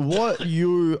 like, what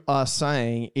you are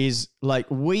saying is, like,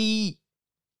 we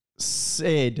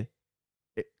said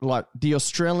like the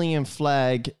Australian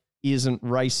flag isn't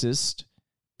racist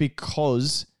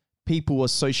because people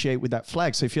associate with that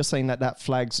flag. So if you're saying that that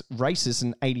flag's racist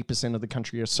and 80% of the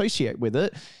country associate with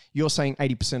it, you're saying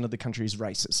 80% of the country is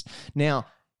racist. Now,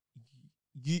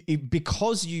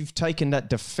 because you've taken that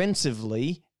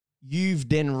defensively, you've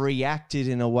then reacted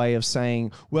in a way of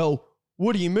saying, well,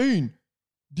 what do you mean?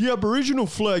 The Aboriginal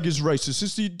flag is racist.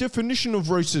 It's the definition of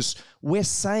racist. We're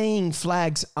saying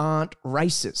flags aren't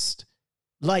racist.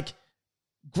 Like,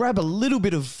 grab a little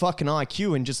bit of fucking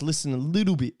IQ and just listen a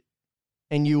little bit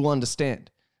and you'll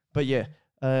understand. But yeah,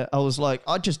 I was like,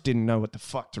 I just didn't know what the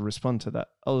fuck to respond to that.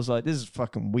 I was like, this is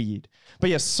fucking weird. But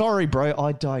yeah, sorry, bro.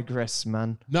 I digress,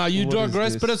 man. No, you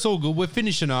digress, but it's all good. We're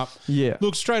finishing up. Yeah.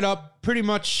 Look, straight up, pretty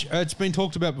much, it's been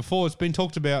talked about before. It's been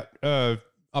talked about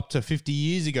up to 50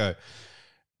 years ago.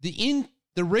 The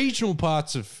regional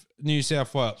parts of New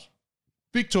South Wales,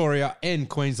 Victoria and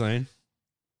Queensland,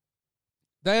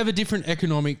 they have a different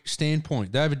economic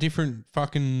standpoint. They have a different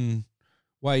fucking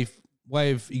way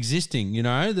of existing, you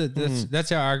know.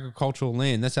 That's our agricultural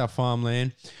land. That's our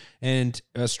farmland. And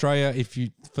Australia,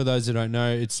 for those that don't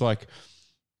know, it's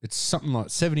something like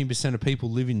 70% of people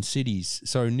live in cities.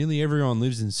 So nearly everyone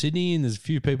lives in Sydney, and there's a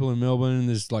few people in Melbourne, and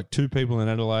there's like 2 people in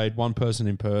Adelaide, 1 person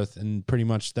in Perth, and pretty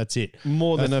much that's it.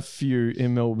 More than a few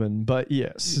in Melbourne, but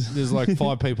yes. There's like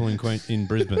 5 people in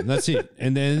Brisbane. That's it.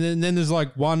 And then there's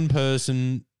like 1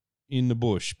 person in the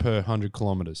bush per 100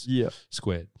 kilometres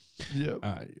squared. Yeah,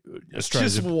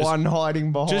 Australia's just one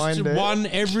hiding behind just it. One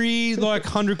every like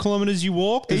 100 kilometers you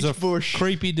walk. There's Each a bush.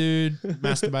 creepy dude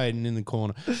masturbating in the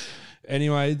corner.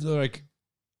 Anyway, like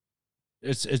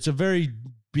it's a very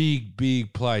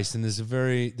big place, and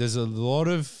there's a lot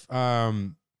of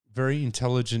very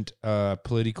intelligent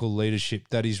political leadership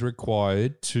that is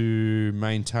required to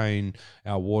maintain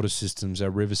our water systems,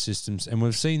 our river systems, and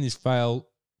we've seen this fail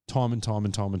time and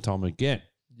time again.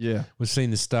 Yeah. We've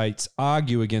seen the states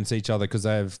argue against each other because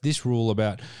they have this rule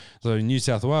about, so in New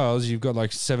South Wales, you've got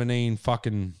like 17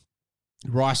 fucking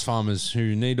rice farmers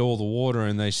who need all the water,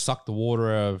 and they suck the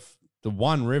water out of the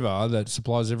one river that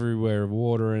supplies everywhere of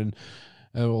water, and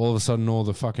all of a sudden all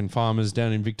the fucking farmers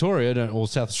down in Victoria or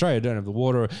South Australia don't have the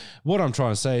water. What I'm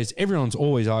trying to say is everyone's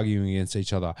always arguing against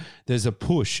each other. There's a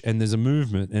push and there's a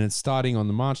movement, and it's starting on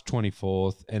the March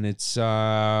 24th, and it's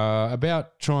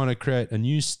about trying to create a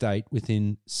new state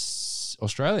within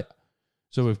Australia.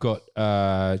 So we've got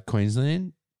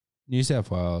Queensland, New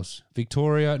South Wales,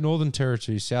 Victoria, Northern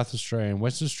Territory, South Australia and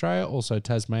Western Australia, also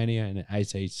Tasmania and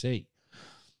ACT.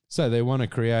 So they want to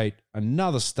create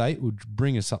another state, which would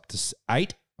bring us up to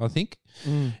 8, I think.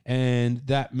 And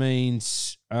that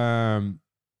means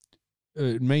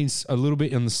it means a little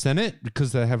bit in the Senate,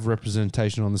 because they have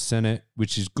representation on the Senate,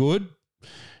 which is good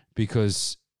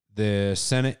because the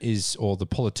Senate is, or the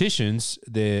politicians,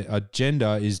 their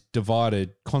agenda is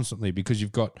divided constantly, because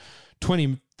you've got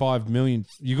 25 million,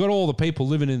 you've got all the people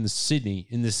living in the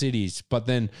cities, but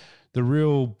then the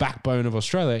real backbone of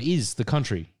Australia is the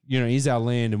country. You know, is our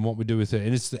land and what we do with it.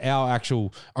 And it's our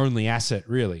actual only asset,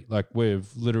 really. Like, we've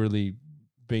literally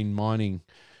been mining.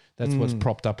 That's what's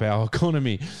propped up our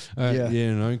economy.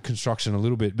 You know, construction a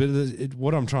little bit. But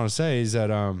what I'm trying to say is that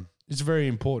it's very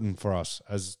important for us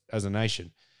as a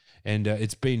nation. And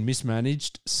it's been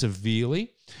mismanaged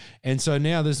severely. And so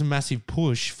now there's a massive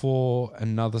push for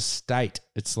another state.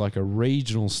 It's like a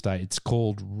regional state. It's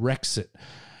called Rexit.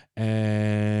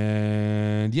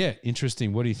 And yeah,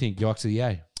 interesting. What do you think? Yikes or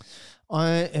yay? I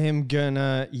am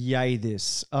gonna yay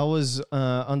this. I was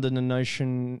under the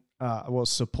notion,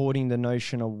 supporting the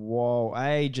notion of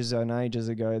ages and ages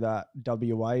ago that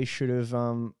WA should have.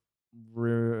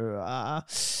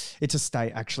 It's a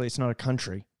state, actually. It's not a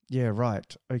country. Yeah,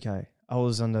 right. Okay. I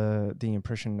was under the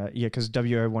impression that because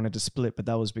WA wanted to split, but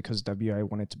that was because WA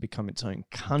wanted to become its own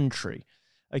country.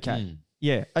 Okay.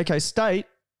 Yeah. Okay. State.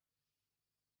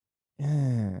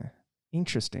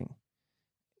 Interesting.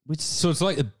 So it's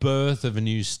like the birth of a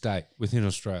new state within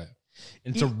Australia.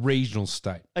 It's a regional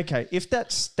state. Okay, if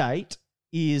that state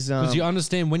is... Because you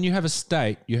understand, when you have a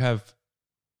state, you have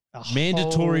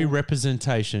mandatory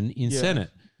representation in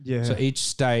Senate. Yeah. So each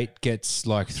state gets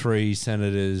like 3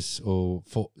 senators or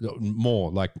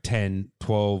more, like 10,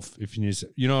 12, if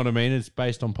you know what I mean? It's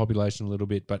based on population a little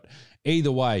bit. But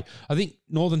either way, I think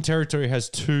Northern Territory has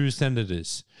 2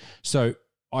 senators. So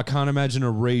I can't imagine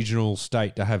a regional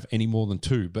state to have any more than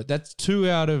 2, but that's 2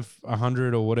 out of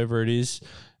 100 or whatever it is.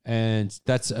 And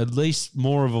that's at least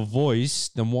more of a voice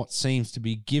than what seems to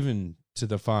be given to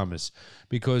the farmers,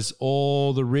 because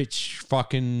all the rich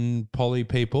fucking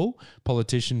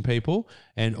politician people,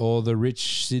 and all the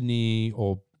rich Sydney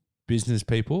or business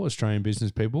people, Australian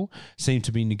business people, seem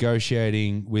to be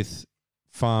negotiating with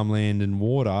farmland and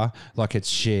water like it's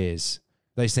shares.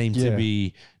 They seem to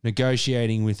be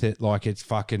negotiating with it like it's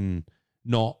fucking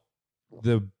not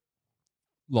the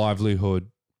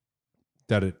livelihood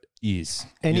that it is.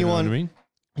 Anyone, you know what I mean?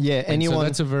 Yeah, anyone. So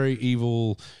that's a very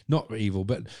evil, not evil,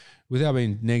 but without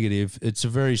being negative, it's a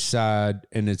very sad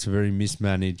and it's a very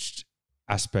mismanaged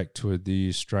aspect to the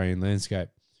Australian landscape.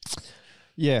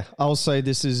 Yeah, I'll say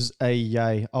this is a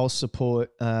yay. I'll support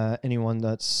anyone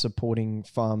that's supporting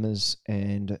farmers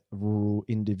and rural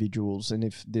individuals. And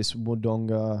if this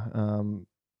Wodonga,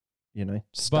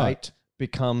 state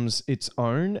becomes its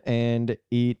own and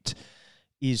it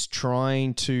is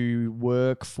trying to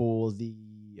work for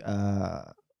the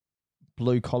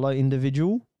blue collar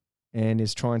individual and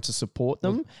is trying to support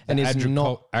them and is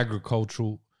not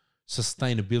agricultural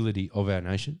sustainability of our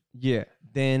nation. Yeah,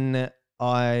 then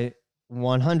I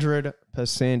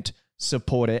 100%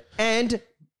 support it. And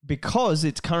because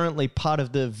it's currently part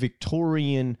of the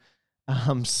Victorian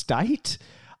state,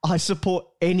 I support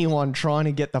anyone trying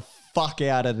to get the fuck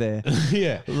out of there.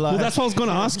 Yeah. Well, that's what I was going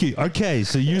to ask you. Okay,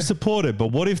 so you support it,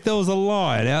 but what if there was a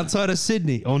line outside of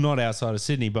Sydney? Or not outside of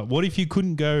Sydney, but what if you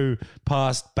couldn't go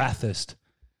past Bathurst?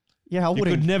 Yeah, You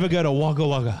could never go to Wagga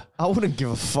Wagga. I wouldn't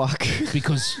give a fuck.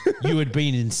 Because you had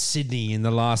been in Sydney in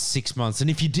the last 6 months. And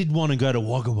if you did want to go to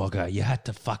Wagga Wagga, you had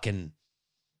to fucking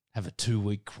have a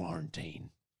 2-week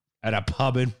quarantine at a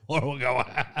pub in Wagga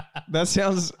Wagga. That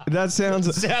sounds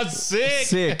Sounds sick.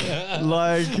 sick.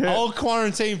 Like I'll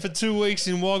quarantine for 2 weeks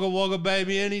in Wagga Wagga,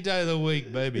 baby, any day of the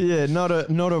week, baby. yeah, not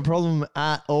a problem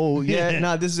at all. Yeah,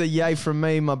 no, this is a yay from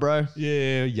me, my bro.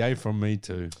 Yeah, yay from me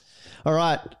too. All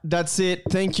right, that's it.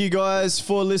 Thank you guys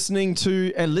for listening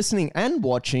and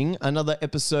watching another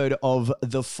episode of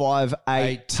the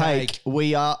 5-8 Take.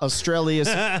 We are Australia's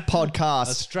podcast.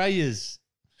 Australia's.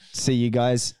 See you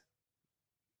guys.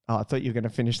 Oh, I thought you were going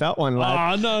to finish that one,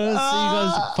 lad. Oh, no. See you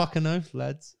guys. Fucking oath,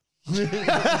 lads.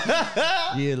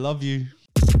 Yeah, love you.